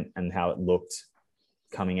content and how it looked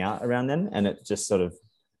coming out around then, and it just sort of,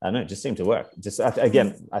 I don't know, it just seemed to work. Just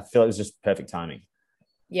again, I feel it was just perfect timing.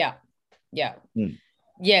 It's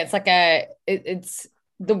like it's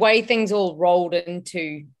the way things all rolled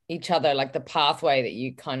into each other, like the pathway that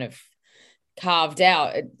you kind of carved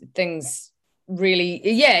out. Things really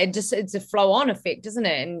it's a flow on effect, isn't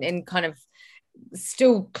it? And kind of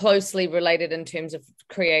still closely related in terms of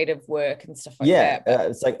creative work and stuff like that.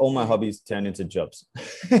 It's like all my hobbies turn into jobs.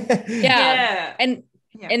 And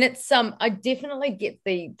it's I definitely get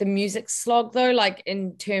the music slog though, like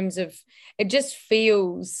in terms of it just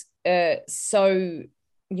feels so,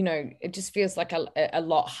 you know, it just feels like a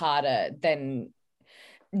lot harder than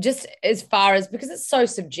just as far as, because it's so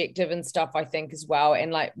subjective and stuff, I think, as well.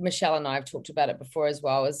 And like Michelle and I have talked about it before as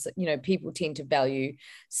well, as, you know, people tend to value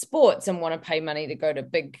sports and want to pay money to go to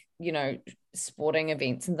big, you know, sporting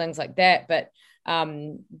events and things like that. But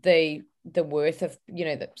the worth of, you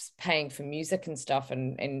know, that's paying for music and stuff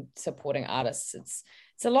and supporting artists, it's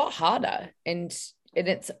a lot harder. And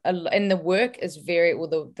the work is very,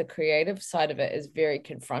 well, the creative side of it is very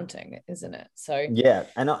confronting, isn't it? So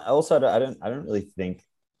and also I don't really think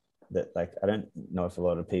that, like, I don't know if a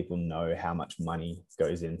lot of people know how much money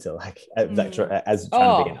goes into like as trying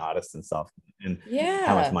to be an artist and stuff, and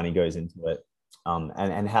how much money goes into it,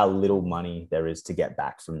 and how little money there is to get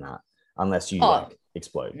back from that unless you like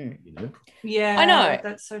explode, you know? Yeah, I know,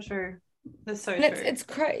 that's so true. That's so and true. It's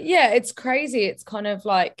crazy. It's kind of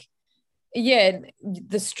like,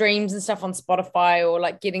 the streams and stuff on Spotify, or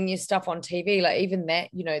like getting your stuff on TV, like even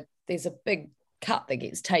that, you know, there's a big cut that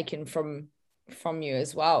gets taken from you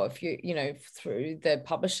as well, if you know, through the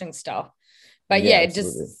publishing stuff. But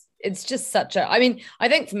it's just such a, I mean, I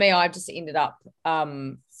think for me, I've just ended up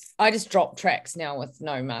I just drop tracks now with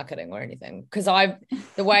no marketing or anything, because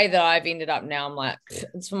the way that I've ended up now, I'm like,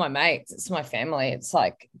 it's for my mates, it's my family, it's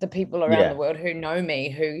like the people around the world who know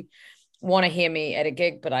me, who want to hear me at a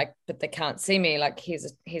gig, but they can't see me. Like, here's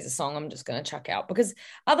a song I'm just going to chuck out, because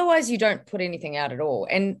otherwise you don't put anything out at all.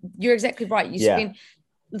 And you're exactly right. You spend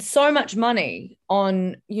so much money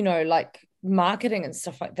on, you know, like marketing and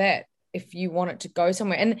stuff like that, if you want it to go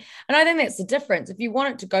somewhere. And I think that's the difference. If you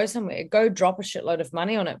want it to go somewhere, go drop a shitload of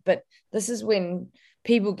money on it. But this is when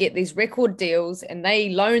people get these record deals and they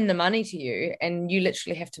loan the money to you, and you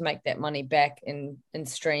literally have to make that money back in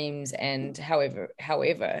streams and however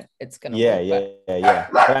it's going to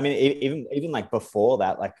work. But I mean, even like before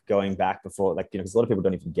that, like going back before, like, you know, because a lot of people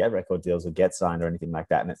don't even get record deals or get signed or anything like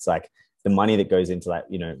that. And it's like the money that goes into, like,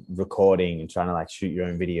 you know, recording and trying to like shoot your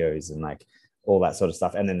own videos and like all that sort of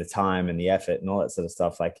stuff, and then the time and the effort and all that sort of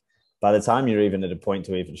stuff. Like, by the time you're even at a point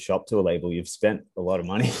to even shop to a label, you've spent a lot of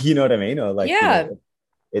money. You know what I mean? Or like, you know,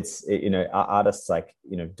 you know, artists, like,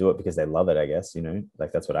 you know, do it because they love it, I guess, you know,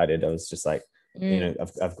 like that's what I did. I was just like, you know,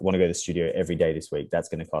 I want to go to the studio every day this week. That's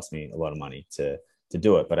going to cost me a lot of money to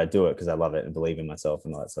do it, but I do it because I love it and believe in myself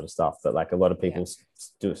and all that sort of stuff. But like a lot of people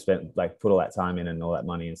put all that time in and all that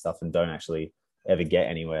money and stuff and don't actually ever get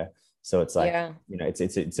anywhere. So it's like, you know,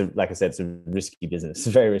 it's a, like I said, it's a risky business. It's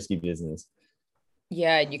a very risky business.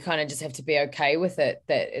 Yeah, you kind of just have to be okay with it,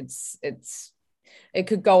 that it's it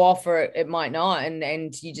could go off or it might not,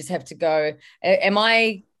 and you just have to go, am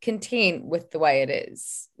I content with the way it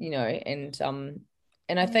is, and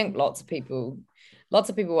I think lots of people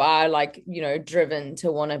are like, driven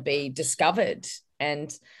to want to be discovered.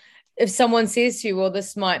 And if someone says to you, well,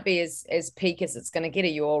 this might be as peak as it's going to get, are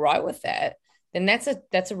you all right with that? Then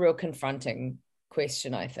that's a real confronting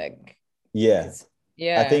question, I think. Yeah.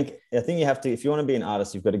 I think you have to, if you want to be an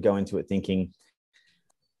artist, you've got to go into it thinking,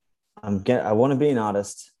 I want to be an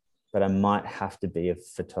artist, but I might have to be a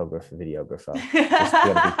photographer, videographer. Because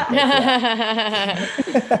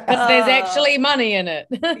there's actually money in it.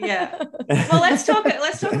 Yeah. Well, let's talk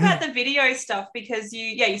about the video stuff, because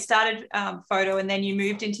you started photo and then you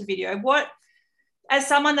moved into video. What, as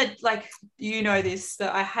someone that, like, this,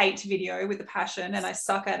 that I hate video with a passion and I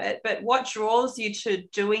suck at it, but what draws you to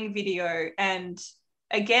doing video? And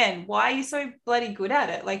again, why are you so bloody good at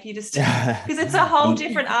it? Like, you just, because it's a whole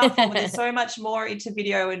different art form. There's so much more into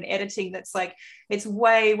video and editing that's like, it's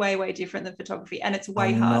way, way, way different than photography, and it's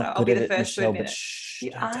way harder. I'll be the first to admit it.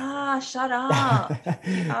 Shut up.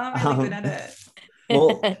 You are really good at it.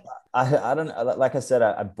 Well, I don't know. Like I said,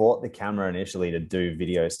 I bought the camera initially to do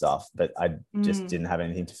video stuff, but I just didn't have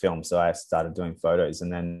anything to film. So I started doing photos,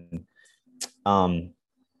 and then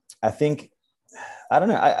I think, I don't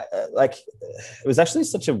know. I like, it was actually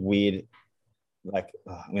such a weird, like,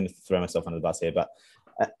 I'm going to throw myself under the bus here, but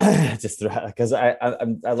just because I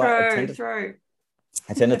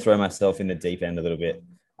tend to throw myself in the deep end a little bit,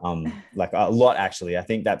 like a lot, actually. I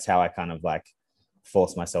think that's how I kind of like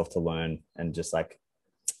force myself to learn and just like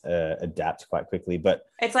adapt quite quickly. But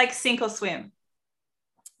it's like sink or swim.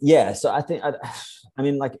 Yeah. So I think, I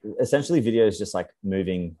mean, like, essentially video is just like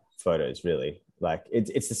moving photos, really. Like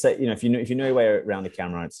it's the same, if you know your way around the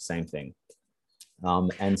camera, it's the same thing.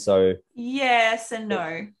 And so yes and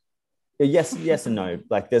no. Yes and no.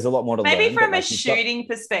 Like, there's a lot more to learn. Maybe from a shooting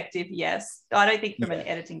perspective, yes. I don't think from an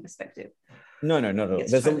editing perspective. No, not at all.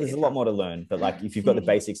 There's a lot more to learn, but like, if you've got the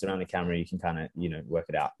basics around the camera, you can kind of work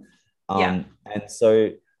it out. And so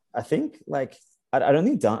I think, like, I'd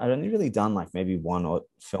only really done like maybe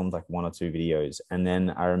filmed like one or two videos, and then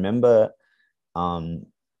I remember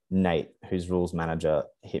Nate, who's Rule's manager,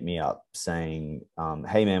 hit me up saying,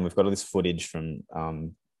 hey man, we've got all this footage from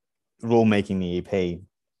Rule making the EP,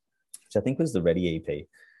 which I think was the Ready EP,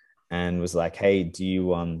 and was like, hey, do you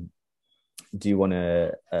want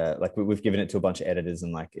to like, we've given it to a bunch of editors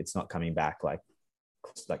and like, it's not coming back like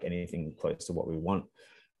anything close to what we wanted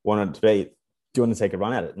it to be. Do you want to take a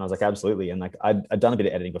run at it? And I was like, absolutely. And like, I'd done a bit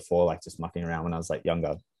of editing before, like just mucking around when I was like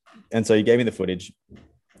younger. And so he gave me the footage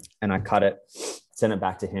and I cut it, sent it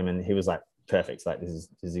back to him, and he was like, perfect. Like, this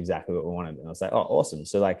is exactly what we wanted. And I was like, oh, awesome.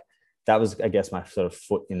 So like, that was, I guess, my sort of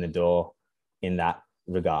foot in the door in that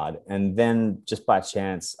regard. And then just by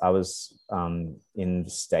chance, I was in the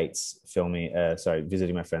States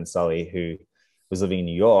visiting my friend Sully, who was living in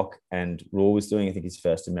New York, and Rule was doing, I think, his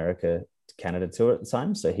first America to Canada tour at the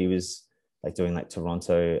time. So he was like doing like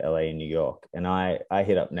Toronto, LA, and New York. And I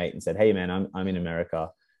hit up Nate and said, hey man, I'm in America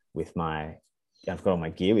with I've got all my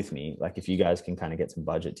gear with me. Like, if you guys can kind of get some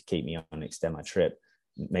budget to keep me on and extend my trip,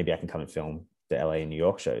 maybe I can come and film the LA and New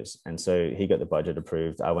York shows. And so he got the budget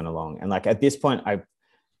approved. I went along. And like, at this point, I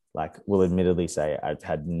like will admittedly say I've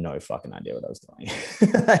had no fucking idea what I was doing.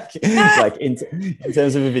 like in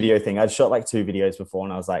terms of a video thing, I'd shot like 2 videos before,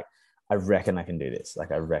 and I was like, I reckon I can do this.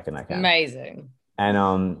 Like, I reckon I can. Amazing.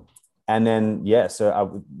 And then,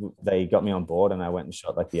 so they got me on board, and I went and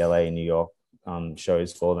shot like the LA and New York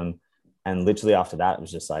shows for them. And literally after that, it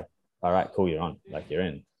was just like, all right, cool, you're on, like, you're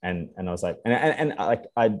in. And I was like, and like,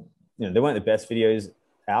 they weren't the best videos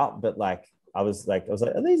out, but like, I was like,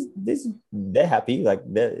 are these, they're happy. Like,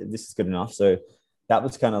 this is good enough. So that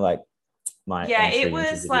was kind of like my, it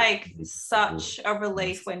was like such a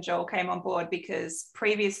relief when Joel came on board, because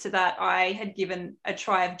previous to that, I had given a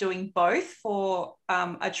try of doing both for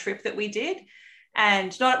a trip that we did.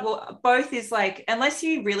 And both is like, unless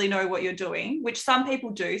you really know what you're doing, which some people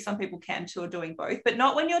do, some people can too, are doing both, but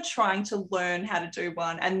not when you're trying to learn how to do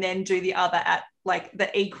one and then do the other at like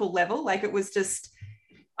the equal level. Like, it was just,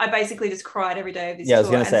 I basically just cried every day of this tour. I was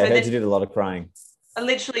going to say, I heard you did a lot of crying. I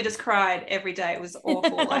literally just cried every day. It was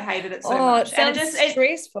awful. I hated it so much. And it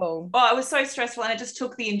stressful. It was so stressful, and it just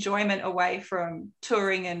took the enjoyment away from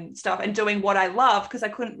touring and stuff and doing what I love, because I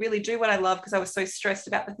couldn't really do what I love because I was so stressed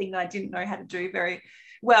about the thing that I didn't know how to do very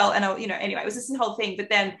well. And anyway, it was this whole thing. But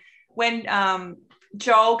then when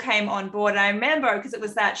Joel came on board, and I remember, because it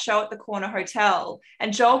was that show at the Corner Hotel,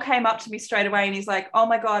 and Joel came up to me straight away and he's like, oh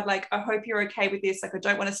my God, like, I hope you're okay with this. Like, I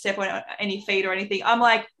don't want to step on any feet or anything. I'm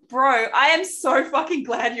like, bro, I am so fucking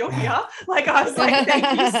glad you're here. Like, I was like,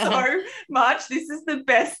 thank you so much. This is the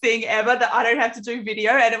best thing ever that I don't have to do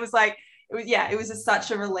video. And it was like, it was just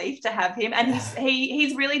such a relief to have him. And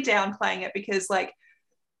he's really downplaying it because like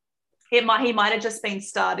he might have just been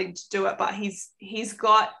starting to do it, but he's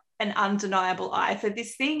got an undeniable eye for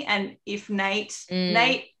this thing. And if Nate,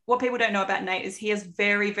 what people don't know about Nate is he has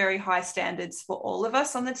very, very high standards for all of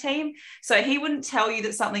us on the team. So he wouldn't tell you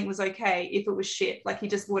that something was okay if it was shit. Like, he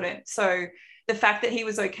just wouldn't. So the fact that he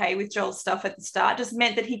was okay with Joel's stuff at the start just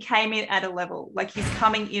meant that he came in at a level, like he's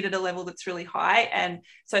coming in at a level that's really high. And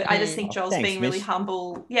so I just think Joel's being really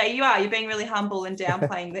humble. Yeah, you are. You're being really humble and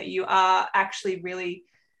downplaying that you are actually really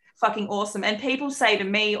fucking awesome. And people say to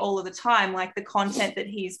me all of the time, like, the content that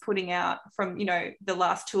he's putting out from, you know, the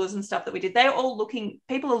last tours and stuff that we did,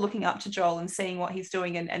 people are looking up to Joel and seeing what he's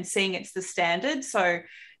doing and seeing it's the standard. So,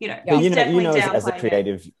 you know, but he's definitely as a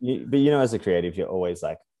creative, as a creative, you're always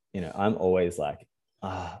like, you know, I'm always like,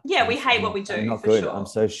 we hate what we do. I'm not for good. Sure. I'm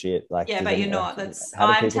so shit. Like, yeah, but you're not.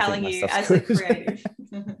 I'm telling you as a creative.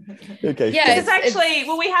 Okay. Yeah, it's actually,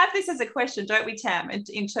 we have this as a question, don't we, Tam?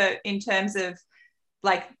 In terms of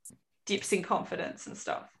like dips in confidence and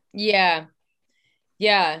stuff. Yeah.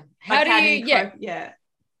 How do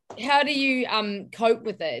you cope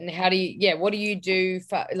with it, and how do you what do you do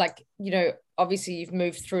for, like, you know, obviously you've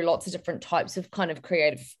moved through lots of different types of kind of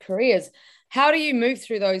creative careers. How do you move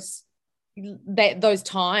through those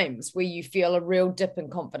times where you feel a real dip in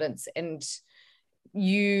confidence and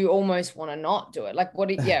you almost want to not do it? Like, call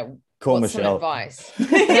what's Michelle. some advice?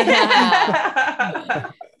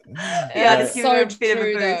 It's so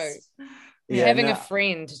true though. Having a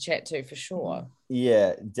friend to chat to, for sure.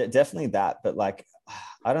 Yeah, definitely that. But like,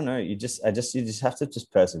 I don't know. You just have to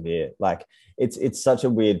just persevere. Like, it's such a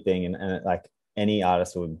weird thing, and like any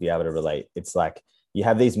artist would be able to relate. It's like you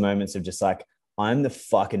have these moments of just like, I'm the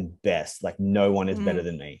fucking best. Like, no one is better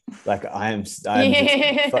than me. Like, I'm just,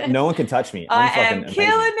 no one can touch me. I am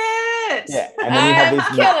killing it. Yeah,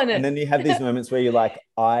 and then you have these moments where you're like,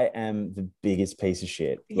 I am the biggest piece of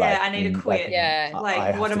shit. Yeah, I need to quit.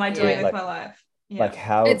 Like what am I doing with my life? Yeah. Like,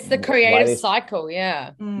 how it's the creative cycle.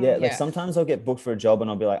 Yeah. Like sometimes I'll get booked for a job and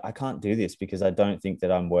I'll be like, I can't do this because I don't think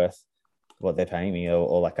that I'm worth what they're paying me,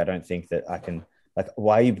 or like I don't think that I can. Like,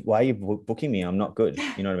 why are you booking me? I'm not good.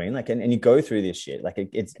 You know what I mean? Like, and you go through this shit. Like,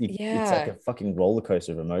 it's like a fucking roller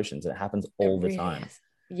coaster of emotions. It happens all the time.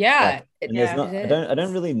 Yeah. Like, I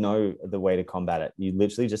don't really know the way to combat it. You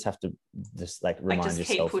literally just have to just like remind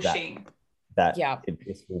yourself that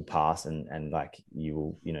it will pass, and like you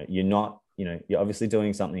will, you know, you're obviously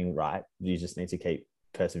doing something right. You just need to keep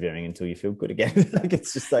persevering until you feel good again. Like,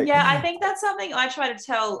 it's just like, I think that's something I try to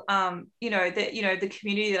tell the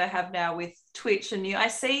community that I have now with Twitch, and I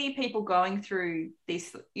see people going through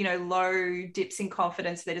this, you know, low dips in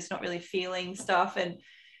confidence. They're just not really feeling stuff, and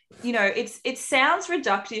you know, it sounds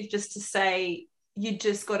reductive just to say you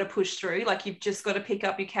just got to push through, like you've just got to pick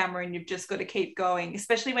up your camera and you've just got to keep going,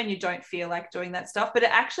 especially when you don't feel like doing that stuff. But it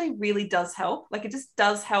actually really does help. Like, it just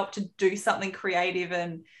does help to do something creative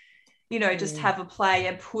and, you know, just have a play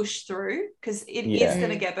and push through, because it is going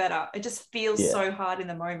to get better. It just feels so hard in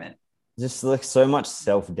the moment. Just like so much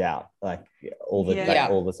self-doubt, like all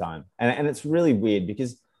the time. And it's really weird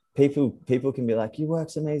because people can be like, your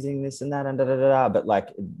work's amazing, this and that, and but like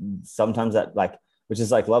sometimes that, like, which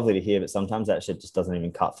is like lovely to hear, but sometimes that shit just doesn't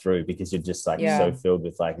even cut through because you're just like so filled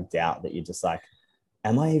with like doubt that you're just like,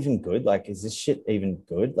 am I even good? Like, is this shit even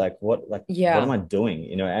good? Like, what am I doing?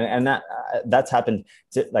 You know, and that's happened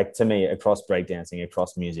to me across breakdancing,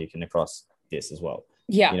 across music, and across this as well.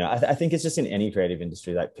 Yeah. You know, I think it's just in any creative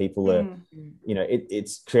industry, like people are, you know,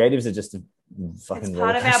 it's creatives are just a fucking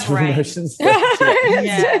part of our brains.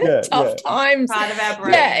 Tough times. Part of our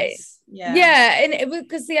brains. Yeah. And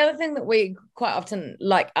because the other thing that we quite often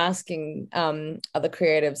like asking other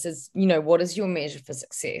creatives is, you know, what is your measure for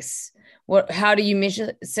success? How do you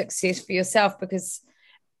measure success for yourself? Because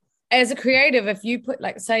as a creative, if you put,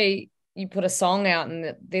 like, say you put a song out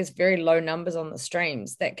and there's very low numbers on the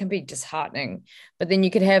streams, that can be disheartening. But then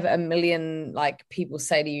you could have 1 million like people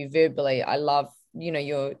say to you verbally, I love, you know,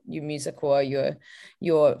 your music or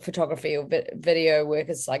your photography or video work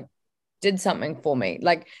is like did something for me.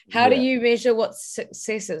 Like, how do you measure what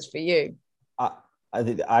success is for you? I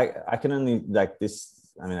think I can only like this.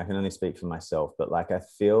 I mean, I can only speak for myself, but like, I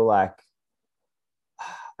feel like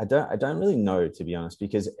I don't really know, to be honest,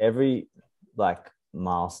 because every like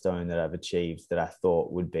milestone that I've achieved that I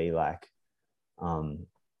thought would be like,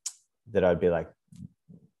 that I'd be like,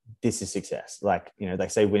 this is success. Like, you know,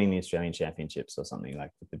 like say winning the Australian Championships or something,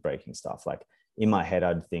 like with the breaking stuff, like in my head,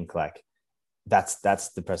 I'd think like, that's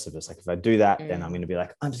the precipice. Like if I do that, then I'm going to be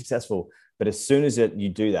like, I'm successful. But as soon as you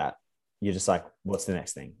do that, you're just like, what's the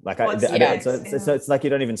next thing? Like so it's like you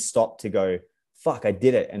don't even stop to go, fuck, I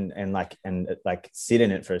did it, and sit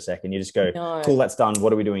in it for a second. You just go, cool, that's done.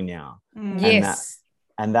 What are we doing now? Yes.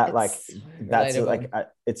 And that like that's like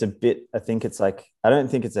it's a bit. I think it's like, I don't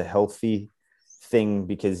think it's a healthy thing,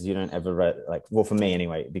 because you don't ever like, well, for me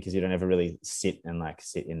anyway, because you don't ever really sit in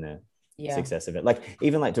the success of it. Like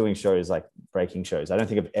even like doing shows, like breaking shows, I don't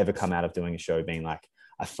think I've ever come out of doing a show being like,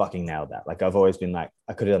 I fucking nailed that. Like I've always been like,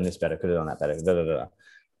 I could have done this better, could have done that better, da, da, da.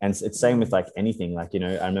 And it's same with like anything. Like, you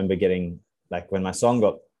know, I remember getting, like when my song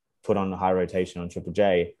got put on high rotation on Triple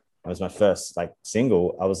J, it was my first like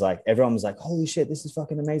single. I was like, everyone was like, holy shit, this is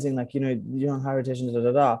fucking amazing. Like, you know, you're on high rotation, da,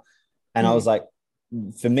 da, da. And I was like,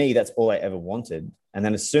 for me, that's all I ever wanted. And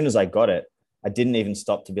then as soon as I got it, I didn't even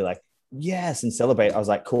stop to be like, yes, and celebrate. I was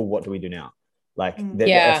like, cool, what do we do now? Like,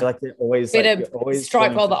 I feel like they're always like, always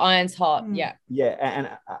strike while the iron's hot. Yeah. And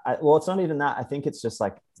well, it's not even that. I think it's just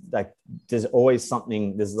like there's always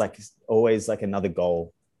something. There's like always like another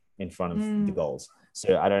goal in front of the goals.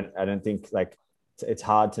 So I don't think like it's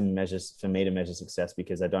hard to measure, for me to measure success,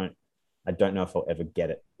 because I don't know if I'll ever get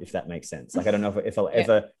it, if that makes sense. Like I don't know if I'll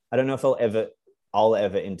ever. I don't know if I'll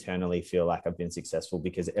ever internally feel like I've been successful,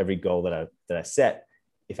 because every goal that I set,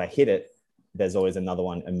 if I hit it, there's always another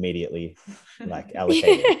one immediately like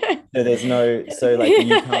allocated. So there's no, so like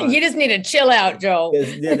you can't, you just need to chill out, Joel.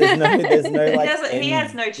 There's no like he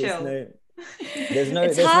has no chill. There's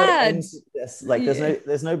no hard.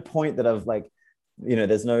 There's no point that I've like, you know,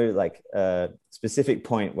 there's no like specific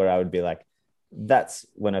point where I would be like, that's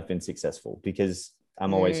when I've been successful, because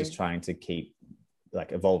I'm always just trying to keep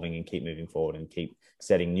like evolving and keep moving forward and keep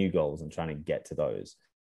setting new goals and trying to get to those.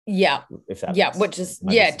 Yeah. If that which is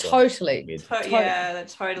totally.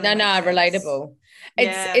 That's totally. No, relatable.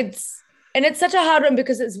 It's such a hard one,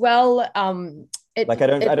 because it's well, I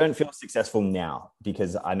don't feel successful now,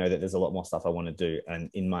 because I know that there's a lot more stuff I want to do, and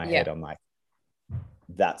in my head I'm like,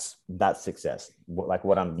 that's success. Like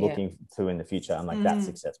what I'm looking to in the future, I'm like, that's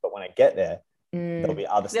success. But when I get there, there'll be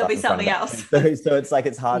other stuff. There'll be something else. So it's like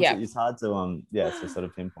it's hard to sort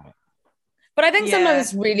of pinpoint. But I think sometimes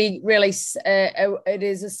it's really, really, it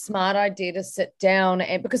is a smart idea to sit down,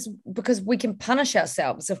 and because we can punish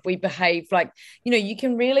ourselves if we behave like, you know, you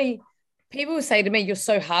can really, people will say to me, you're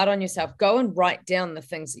so hard on yourself, go and write down the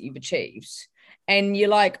things that you've achieved. And you're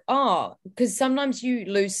like, oh, because sometimes you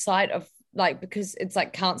lose sight of like, because it's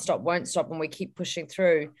like can't stop, won't stop, and we keep pushing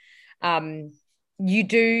through.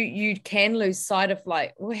 You can lose sight of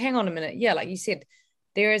like, well, hang on a minute. Yeah, like you said,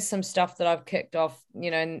 there is some stuff that I've kicked off,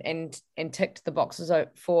 you know, and ticked the boxes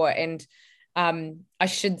for, and I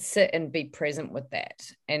should sit and be present with that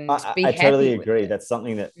and be happy. I totally agree. That's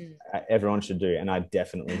something that everyone should do, and I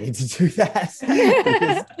definitely need to do that.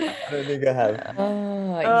 Because I don't think I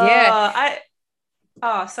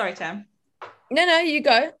have. Sorry, Tam. No, you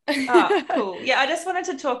go. Cool. Yeah, I just wanted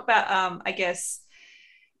to talk about, I guess,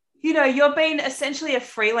 you know, you've been essentially a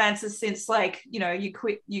freelancer since, like, you know, you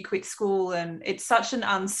quit school, and it's such an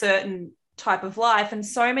uncertain type of life. And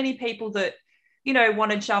so many people that, you know,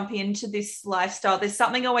 want to jump into this lifestyle, there's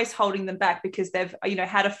something always holding them back, because they've, you know,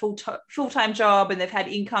 had a full-time job and they've had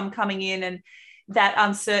income coming in, and that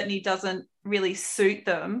uncertainty doesn't really suit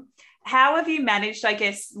them. How have you managed, I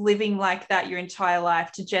guess, living like that your entire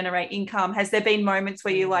life to generate income? Has there been moments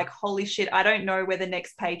where you're like, holy shit, I don't know where the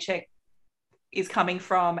next paycheck is coming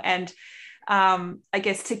from? And I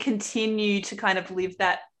guess to continue to kind of live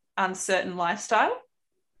that uncertain lifestyle?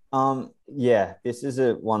 This is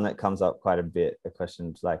one that comes up quite a bit, a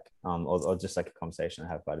question like, or just like a conversation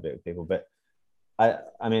I have quite a bit with people. But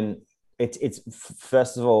I mean, it's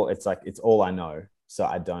first of all, it's like, it's all I know. So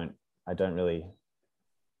I don't really,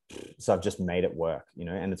 so I've just made it work, you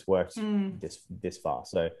know, and it's worked this far.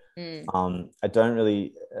 So I don't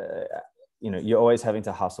really, you know, you're always having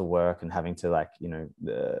to hustle work and having to, like, you know,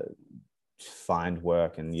 find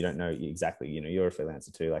work, and you don't know exactly, you know, you're a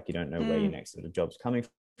freelancer too, like you don't know where your next sort of job's coming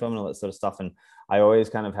from and all that sort of stuff. And I always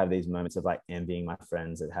kind of have these moments of like envying my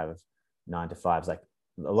friends that have 9-to-5s. Like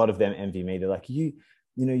a lot of them envy me. They're like, you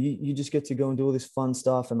know, you just get to go and do all this fun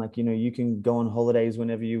stuff, and like, you know, you can go on holidays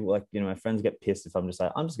whenever you like. You know, my friends get pissed if I'm just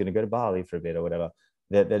like, I'm just going to go to Bali for a bit or whatever.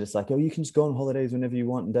 They're just like, oh, you can just go on holidays whenever you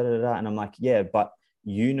want, and da da da. And I'm like, yeah, but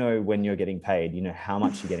you know, when you're getting paid, you know how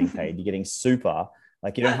much you're getting paid. You're getting super,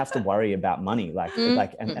 like, you don't have to worry about money. Like,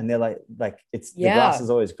 and they're like, it's the grass is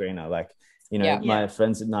always greener. Like, you know, my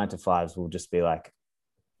friends at 9-to-5s will just be like,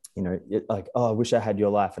 like, oh, I wish I had your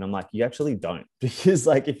life. And I'm like, you actually don't, because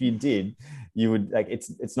like, if you did, you would like,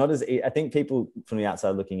 it's not as, I think people from the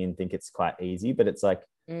outside looking in think it's quite easy, but it's like,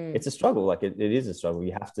 it's a struggle. Like it is a struggle.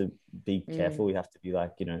 You have to be careful. You have to be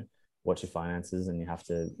like, watch your finances, and you have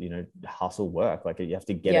to, hustle work. Like you have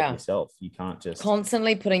to get it yourself. You can't just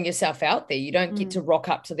constantly putting yourself out there. You don't get to rock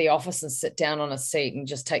up to the office and sit down on a seat and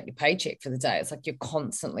just take your paycheck for the day. It's like you're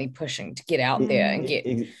constantly pushing to get out there and get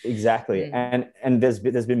exactly. And there's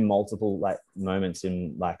been multiple like moments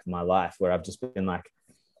in like my life where I've just been like,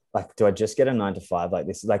 do I just get a 9 to 5 like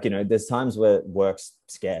this? Like, there's times where work's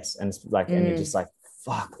scarce, and it's like, and you're just like,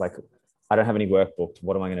 fuck, like I don't have any work booked.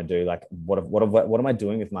 What am I going to do? Like, what am I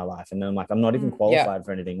doing with my life? And then I'm like, I'm not even qualified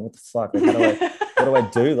for anything. What the fuck? Like, what do I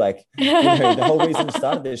do? Like, the whole reason I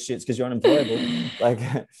started this shit is because you're unemployable. Like,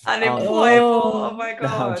 unemployable. Oh my God.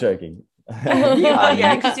 No, I'm joking.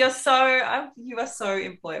 Because you are so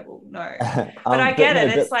employable. No, but I get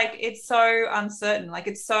it. It's like, it's so uncertain. Like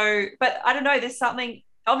it's so, but I don't know. There's something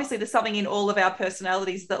in all of our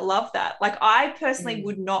personalities that love that. Like I personally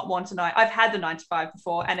would not want to know. I've had the 9 to 5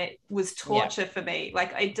 before, and it was torture for me.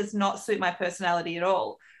 Like it does not suit my personality at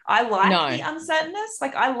all. I like the uncertainness.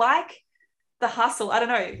 Like I like the hustle. I don't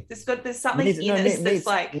know. There's something in us that's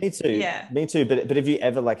like, me too. Yeah, me too. But have you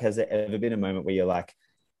ever has there ever been a moment where you're like,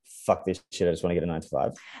 fuck this shit, I just want to get a 9 to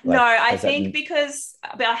 5? Like, no, I think because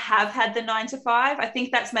I have had the 9 to 5, I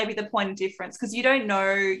think that's maybe the point of difference, because you don't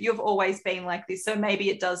know, you've always been like this, so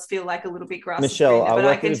maybe it does feel like a little bit grassy. Michelle, but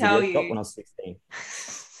I can tell you when I was 16.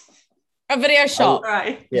 A video shop,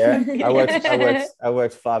 right? Yeah, I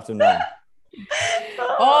worked 5 to 9.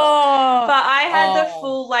 But I had the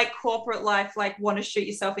full like corporate life, like want to shoot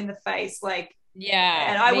yourself in the face, like. Yeah,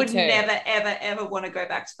 and I would never, ever, ever want to go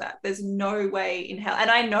back to that. There's no way in hell. And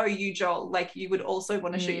I know you, Joel, like you would also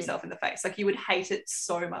want to shoot yourself in the face. Like you would hate it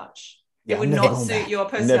so much. It would not suit your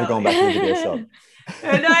personality. Never gone back to the video shop.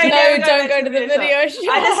 No, don't go to the video shop.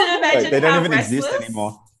 I just imagine they don't even exist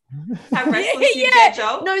anymore. How restless you get,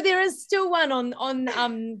 Joel. No, there is still one on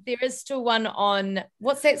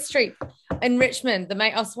what's that street in Richmond?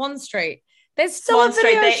 Swan Street. There's still Swan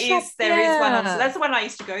Street. There is one on. So that's the one I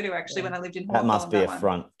used to go to actually when I lived in Hong Kong. That must be a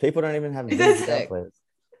front. People don't even have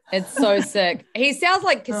It's so sick. He sells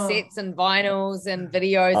like cassettes and vinyls and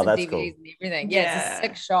videos and DVDs and everything. Yeah, it's a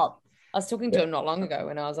sick shop. I was talking to him not long ago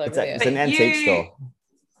when I was over there. It's an antique store.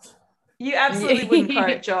 You absolutely wouldn't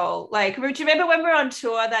cope, Joel. Like, do you remember when we were on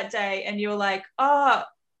tour that day and you were like, oh,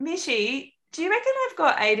 Mishi, do you reckon I've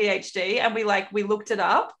got ADHD? And we looked it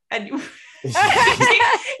up, and you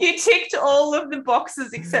ticked all of the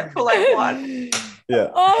boxes except for like one. Yeah.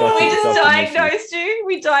 Oh, we just diagnosed you.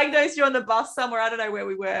 We diagnosed you on the bus somewhere. I don't know where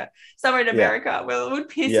we were. Somewhere in America. We were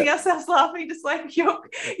pissing ourselves laughing, just like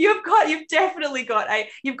you've definitely got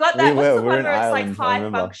you've got that. What's the one where it's like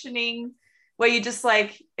high functioning, where you just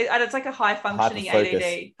like it's like a high functioning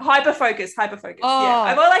ADD. Hyperfocus. Oh,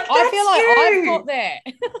 yeah. I feel like I've got that.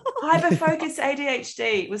 Hyperfocus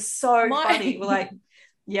ADHD was so funny. We're like,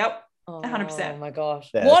 yep. 100%. Oh my gosh.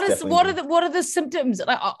 Yeah, what are the symptoms?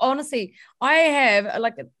 Like honestly, I have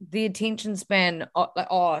like the attention span.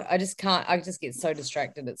 I just get so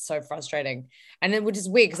distracted. It's so frustrating. And it which is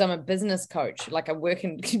weird because I'm a business coach. Like I work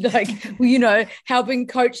in helping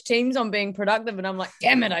coach teams on being productive. And I'm like,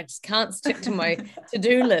 damn it, I just can't stick to my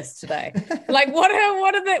to-do list today. Like what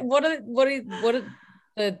are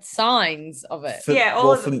the signs of it?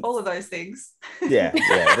 All of those things. Yeah.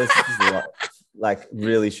 There's a lot. Like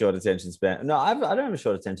really short attention span. No, I don't have a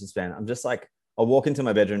short attention span. I'm just like, I'll walk into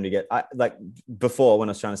my bedroom before when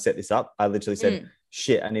I was trying to set this up, I literally said,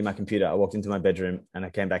 shit, I need my computer. I walked into my bedroom and I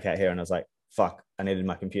came back out here and I was like, fuck, I needed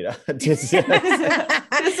my computer. I do stuff like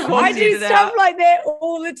that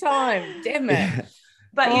all the time. Damn it. Yeah.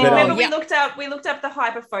 But you remember we looked up the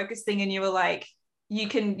hyper focus thing, and you were like, you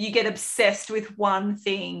get obsessed with one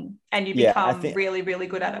thing and you become really, really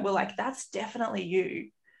good at it. We're like, that's definitely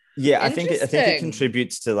you. Yeah, I think it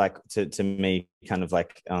contributes to to me kind of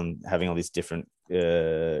like having all these different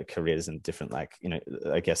careers and different I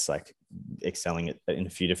guess like excelling in a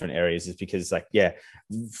few different areas is because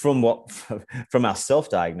from our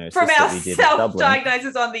self-diagnosis on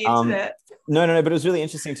the internet. No, but it was really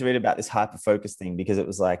interesting to read about this hyper focus thing, because it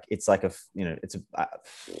was like I'm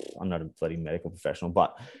not a bloody medical professional,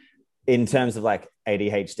 but in terms of like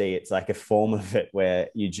ADHD, it's like a form of it where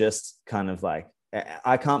you just kind of like,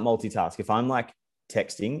 I can't multitask. If I'm like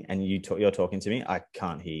texting and you're talking to me, I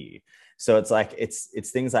can't hear you. So it's like, it's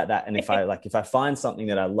things like that. And if I find something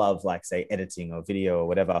that I love, like say editing or video or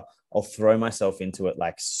whatever, I'll throw myself into it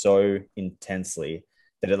like so intensely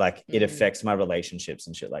that it affects my relationships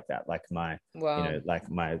and shit like that. Like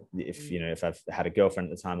if I've had a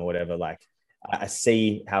girlfriend at the time or whatever, like I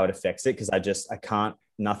see how it affects it, because I can't,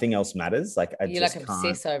 nothing else matters. Like I just can't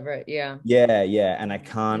obsess over it. Yeah. And I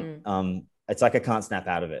can't it's like I can't snap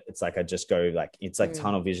out of it. It's like I just go like, it's like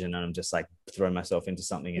tunnel vision, and I'm just like throwing myself into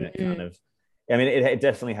something, and it kind of, I mean, it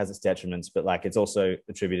definitely has its detriments, but like it's also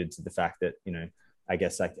attributed to the fact that, I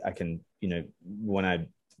guess I can, when I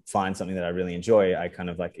find something that I really enjoy, I kind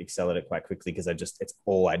of like excel at it quite quickly, because it's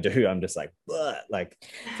all I do. I'm just like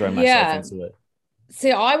throwing myself into it.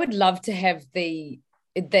 See, I would love to have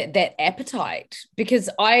that appetite, because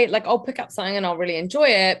I'll pick up something and I'll really enjoy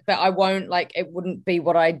it, but I won't it wouldn't be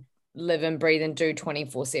what I live and breathe and do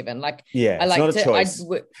 24/7. Like, I like it's not a choice.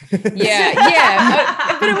 but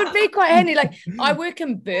it would be quite handy. Like, I work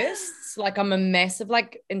in bursts. Like, I'm a massive,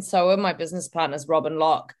 and so are my business partners, Rob and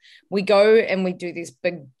Locke. We go and we do these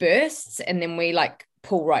big bursts, and then we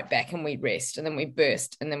pull right back and we rest, and then we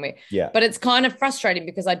burst, and then but it's kind of frustrating,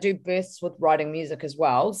 because I do bursts with writing music as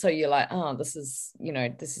well. So you're like, oh, this is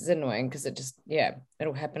annoying, because it just,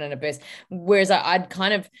 it'll happen in a burst. Whereas I'd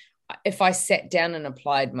kind of, if I sat down and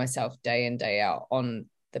applied myself day in, day out on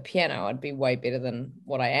the piano, I'd be way better than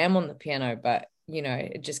what I am on the piano. But,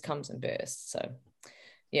 it just comes in bursts. So,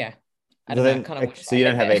 I don't know. Kind of so you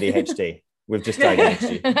don't have ADHD. We've just diagnosed you.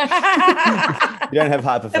 You don't have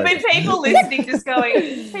hyperfocus. There've been people listening just going,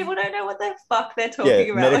 people don't know what the fuck they're talking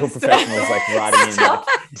about. Medical professionals writing in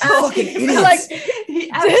fucking idiots.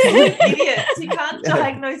 Absolute idiots. You can't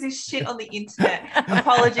diagnose this shit on the internet.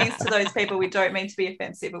 Apologies to those people. We don't mean to be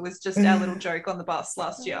offensive. It was just our little joke on the bus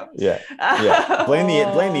last year. Blame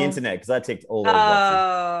the internet, because I ticked all those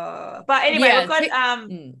boxes. But anyway, we've got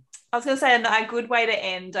I was going to say, a good way to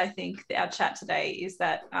end, I think, our chat today is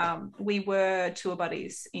that we were tour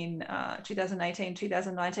buddies in 2018,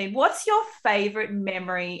 2019. What's your favourite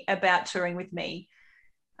memory about touring with me?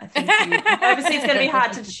 I think obviously it's going to be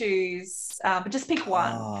hard to choose, but just pick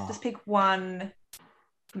one. Just pick one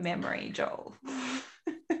memory, Joel.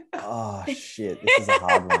 Oh shit, this is a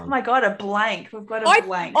hard one. Oh my god, a blank. We've got a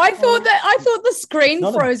blank. I thought the screen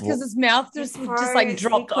froze because his mouth just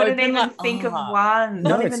dropped open. Couldn't even think of one.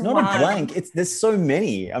 No, it's not a blank. There's so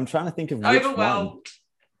many. I'm trying to think of which one.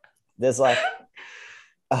 There's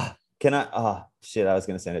can I? Oh shit, I was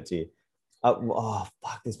gonna send it to you.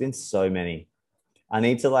 Fuck, there's been so many. I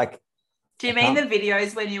need to Do you mean the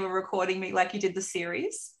videos when you were recording me, like you did the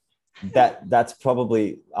series? That's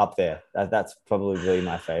probably up there. That's probably really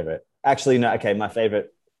my favorite. Actually, no. Okay, my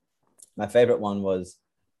favorite one was,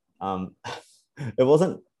 it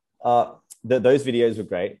wasn't. Those videos were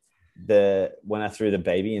great. When I threw the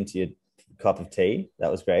baby into your cup of tea, that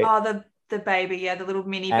was great. Oh, the baby, the little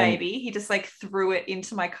mini baby. He just threw it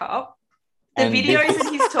into my cup. The videos that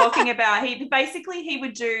he's talking about, he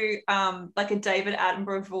would do a David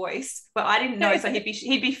Attenborough voice, but I didn't know. So he'd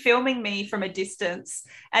be filming me from a distance,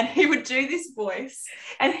 and he would do this voice,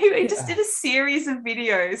 and he just did a series of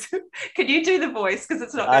videos. Could you do the voice? Because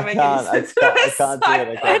it's not going to make any sense. I can't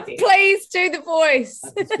do it. Please do the voice.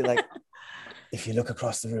 I'll just be if you look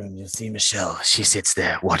across the room, you'll see Michelle. She sits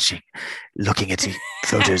there watching, looking at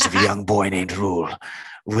photos of a young boy named Rule.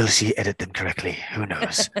 Will she edit them correctly? Who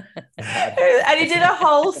knows? And he did a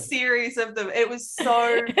whole series of them. It was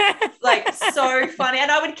so so funny.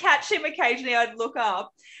 And I would catch him occasionally. I'd look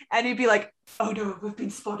up and he'd be like, "Oh no, we've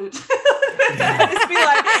been spotted."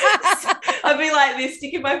 I'd be like this,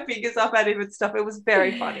 sticking my fingers up at him and stuff. It was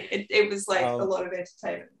very funny. It was a lot of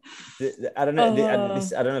entertainment. I don't know.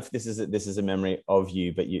 I don't know if this is a memory of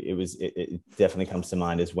you, but it definitely comes to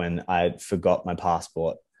mind, is when I forgot my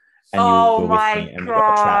passport. And you were with me, and we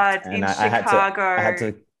got trapped. And I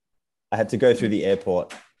had to go through the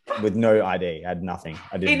airport with no ID. I had nothing.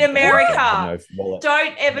 In America, no wallet,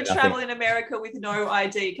 don't ever travel in America with no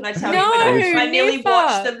ID. Can I tell you? I nearly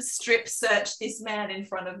watched them strip search this man in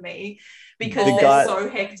front of me because they're so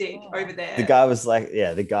hectic over there. The guy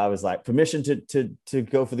was like, permission to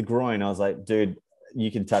go for the groin. I was like, dude, you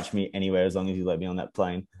can touch me anywhere as long as you let me on that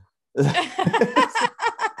plane.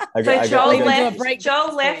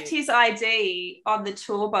 Joel left his ID on the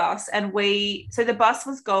tour bus, and the bus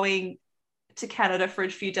was going to Canada for a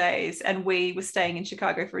few days, and we were staying in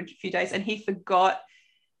Chicago for a few days, and he forgot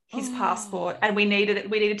his passport, and we needed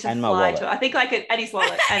to and fly to, I think and his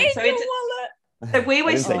wallet. And so we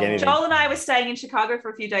were, Joel and I were staying in Chicago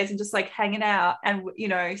for a few days and just hanging out, and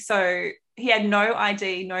so he had no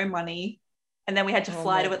ID, no money, and then we had to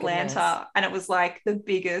fly to Atlanta, and it was the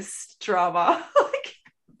biggest drama.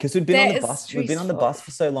 Because we'd been on the bus for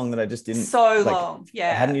so long that I just didn't. So long, yeah.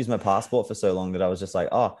 I hadn't used my passport for so long that I was just I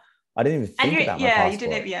didn't even think about my passport. You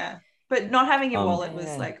didn't, yeah. But not having your wallet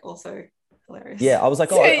was like also hilarious. Yeah, I was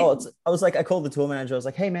like, I called the tour manager. I was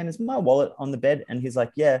like, hey man, is my wallet on the bed? And he's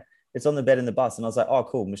like, yeah, it's on the bed in the bus. And I was like, oh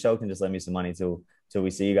cool, Michelle can just lend me some money till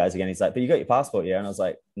we see you guys again. He's like, but you got your passport, yeah? And I was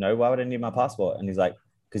like, no, why would I need my passport? And he's like,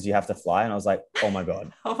 because you have to fly. And I was like, oh my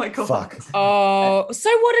god. Oh my god. Fuck. Oh, so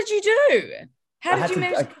what did you do? How did you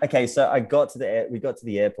manage? Okay, so we got to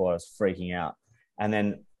the airport. I was freaking out, and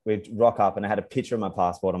then we'd rock up, and I had a picture of my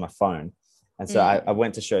passport on my phone. And so I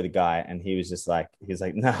went to show the guy, and he was like,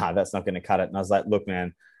 nah, that's not going to cut it. And I was like, look,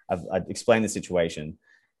 man, I explained the situation,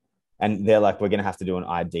 and they're like, we're going to have to do an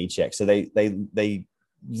ID check. So they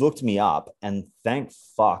looked me up, and thank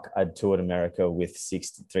fuck I'd toured America with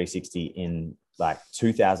 360 in like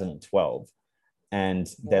 2012. And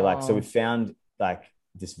they're like, so we found like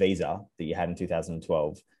this visa that you had in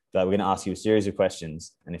 2012, but we're going to ask you a series of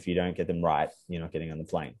questions. And if you don't get them right, you're not getting on the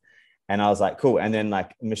plane. And I was like, cool. And then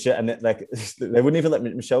like Michelle, and like they wouldn't even let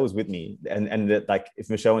me. Michelle was with me, and like if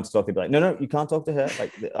Michelle went to talk, they'd be like, no, you can't talk to her.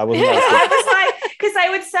 Like I wasn't. I was like, because they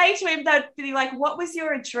would say to him, they'd be like, what was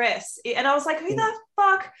your address? And I was like, who the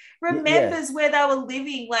fuck remembers where they were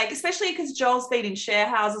living? Like, especially because Joel's been in share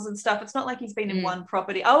houses and stuff. It's not like he's been in one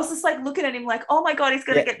property. I was just like looking at him like, oh my god, he's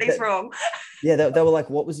gonna get these wrong. Yeah, they were like,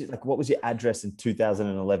 what was your address in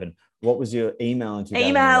 2011? What was your email in 2011?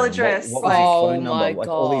 Email address. What was your phone number? Like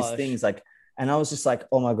all these things. Like, and I was just like,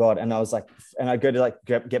 oh my god. And I was like, and I go to like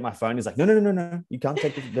get my phone. He's like, no, you can't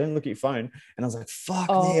take it. Don't look at your phone. And I was like, fuck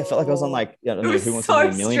me. I felt like I was on like, I don't know, Who Wants to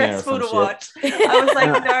Be a Millionaire or some shit. Watch. I was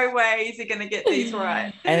like, no way is he gonna get these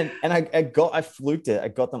right. And I fluked it. I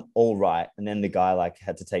got them all right. And then the guy like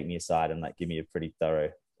had to take me aside and like give me a pretty thorough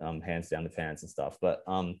hands down the pants and stuff. But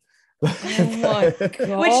oh my God. Which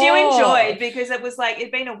you enjoyed because it was like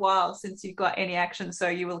it'd been a while since you got any action, so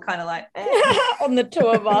you were kind of like on the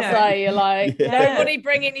tour bus. You're like, nobody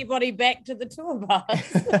bring anybody back to the tour bus.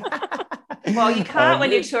 Well, you can't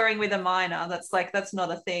when you're touring with a minor. That's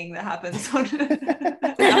not a thing that happens.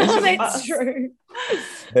 That's true.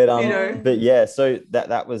 But yeah, so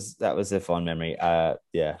that was a fond memory.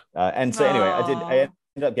 And so anyway, I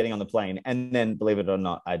ended up getting on the plane, and then believe it or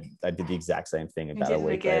not, I did the exact same thing about a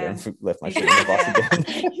week later and left my shit in the bus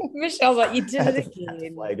again. Michelle's like, you did it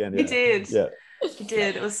again. You did. Yeah. You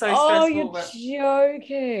did. It was so stressful. Oh, you're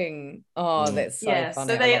joking. Oh, that's so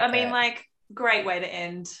funny. So great way to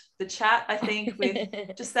end the chat, I think, with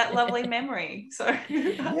just that lovely memory. So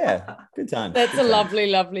yeah, good time. That's a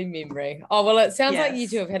lovely memory. Oh, well, it sounds like you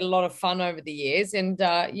two have had a lot of fun over the years, and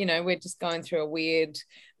we're just going through a weird,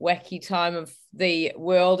 wacky time of the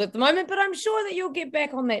world at the moment, but I'm sure that you'll get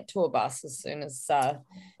back on that tour bus as soon as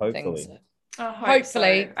hopefully.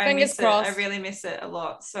 Hopefully. So. Fingers crossed. I really miss it a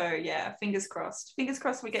lot. So yeah, fingers crossed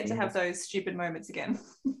we get to have those stupid moments again.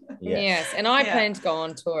 Yes. And I plan to go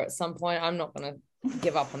on tour at some point. I'm not going to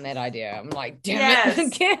give up on that idea. I'm like, damn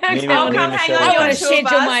it. I'll come hang on your tour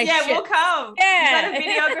bus. Shit. We'll come. Yeah. Got a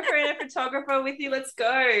videographer and a photographer with you. Let's go.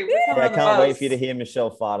 I can't wait for you to hear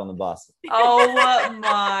Michelle fart on the bus. Oh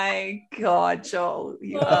my God, Joel.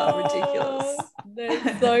 You are ridiculous.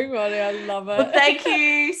 That's so funny. I love it. Well, thank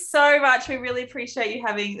you so much. We really appreciate you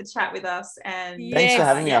having the chat with us. And thanks for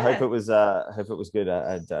having me. I hope it was good.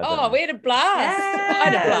 We had a blast. Yes. I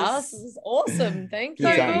had a blast. It was awesome. Thank you.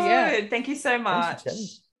 So good. Thank you so much.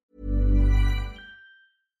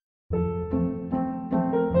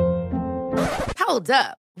 Hold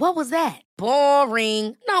up. What was that?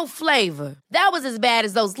 Boring. No flavor. That was as bad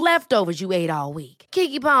as those leftovers you ate all week.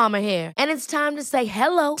 Keke Palmer here, and it's time to say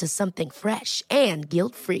hello to something fresh and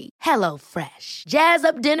guilt-free. HelloFresh. Jazz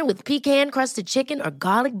up dinner with pecan-crusted chicken or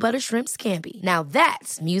garlic butter shrimp scampi. Now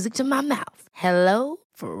that's music to my mouth.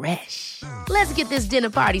 HelloFresh. Let's get this dinner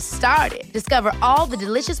party started. Discover all the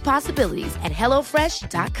delicious possibilities at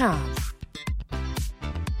HelloFresh.com.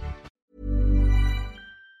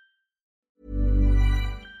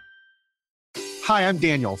 Hi, I'm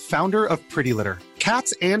Daniel, founder of Pretty Litter.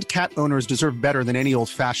 Cats and cat owners deserve better than any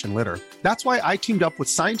old-fashioned litter. That's why I teamed up with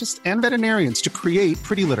scientists and veterinarians to create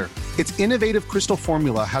Pretty Litter. Its innovative crystal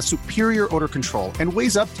formula has superior odor control and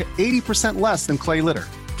weighs up to 80% less than clay litter.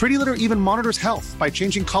 Pretty Litter even monitors health by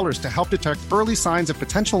changing colors to help detect early signs of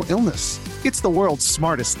potential illness. It's the world's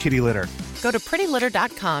smartest kitty litter. Go to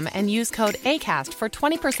prettylitter.com and use code ACAST for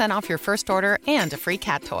 20% off your first order and a free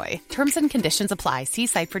cat toy. Terms and conditions apply. See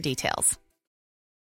site for details.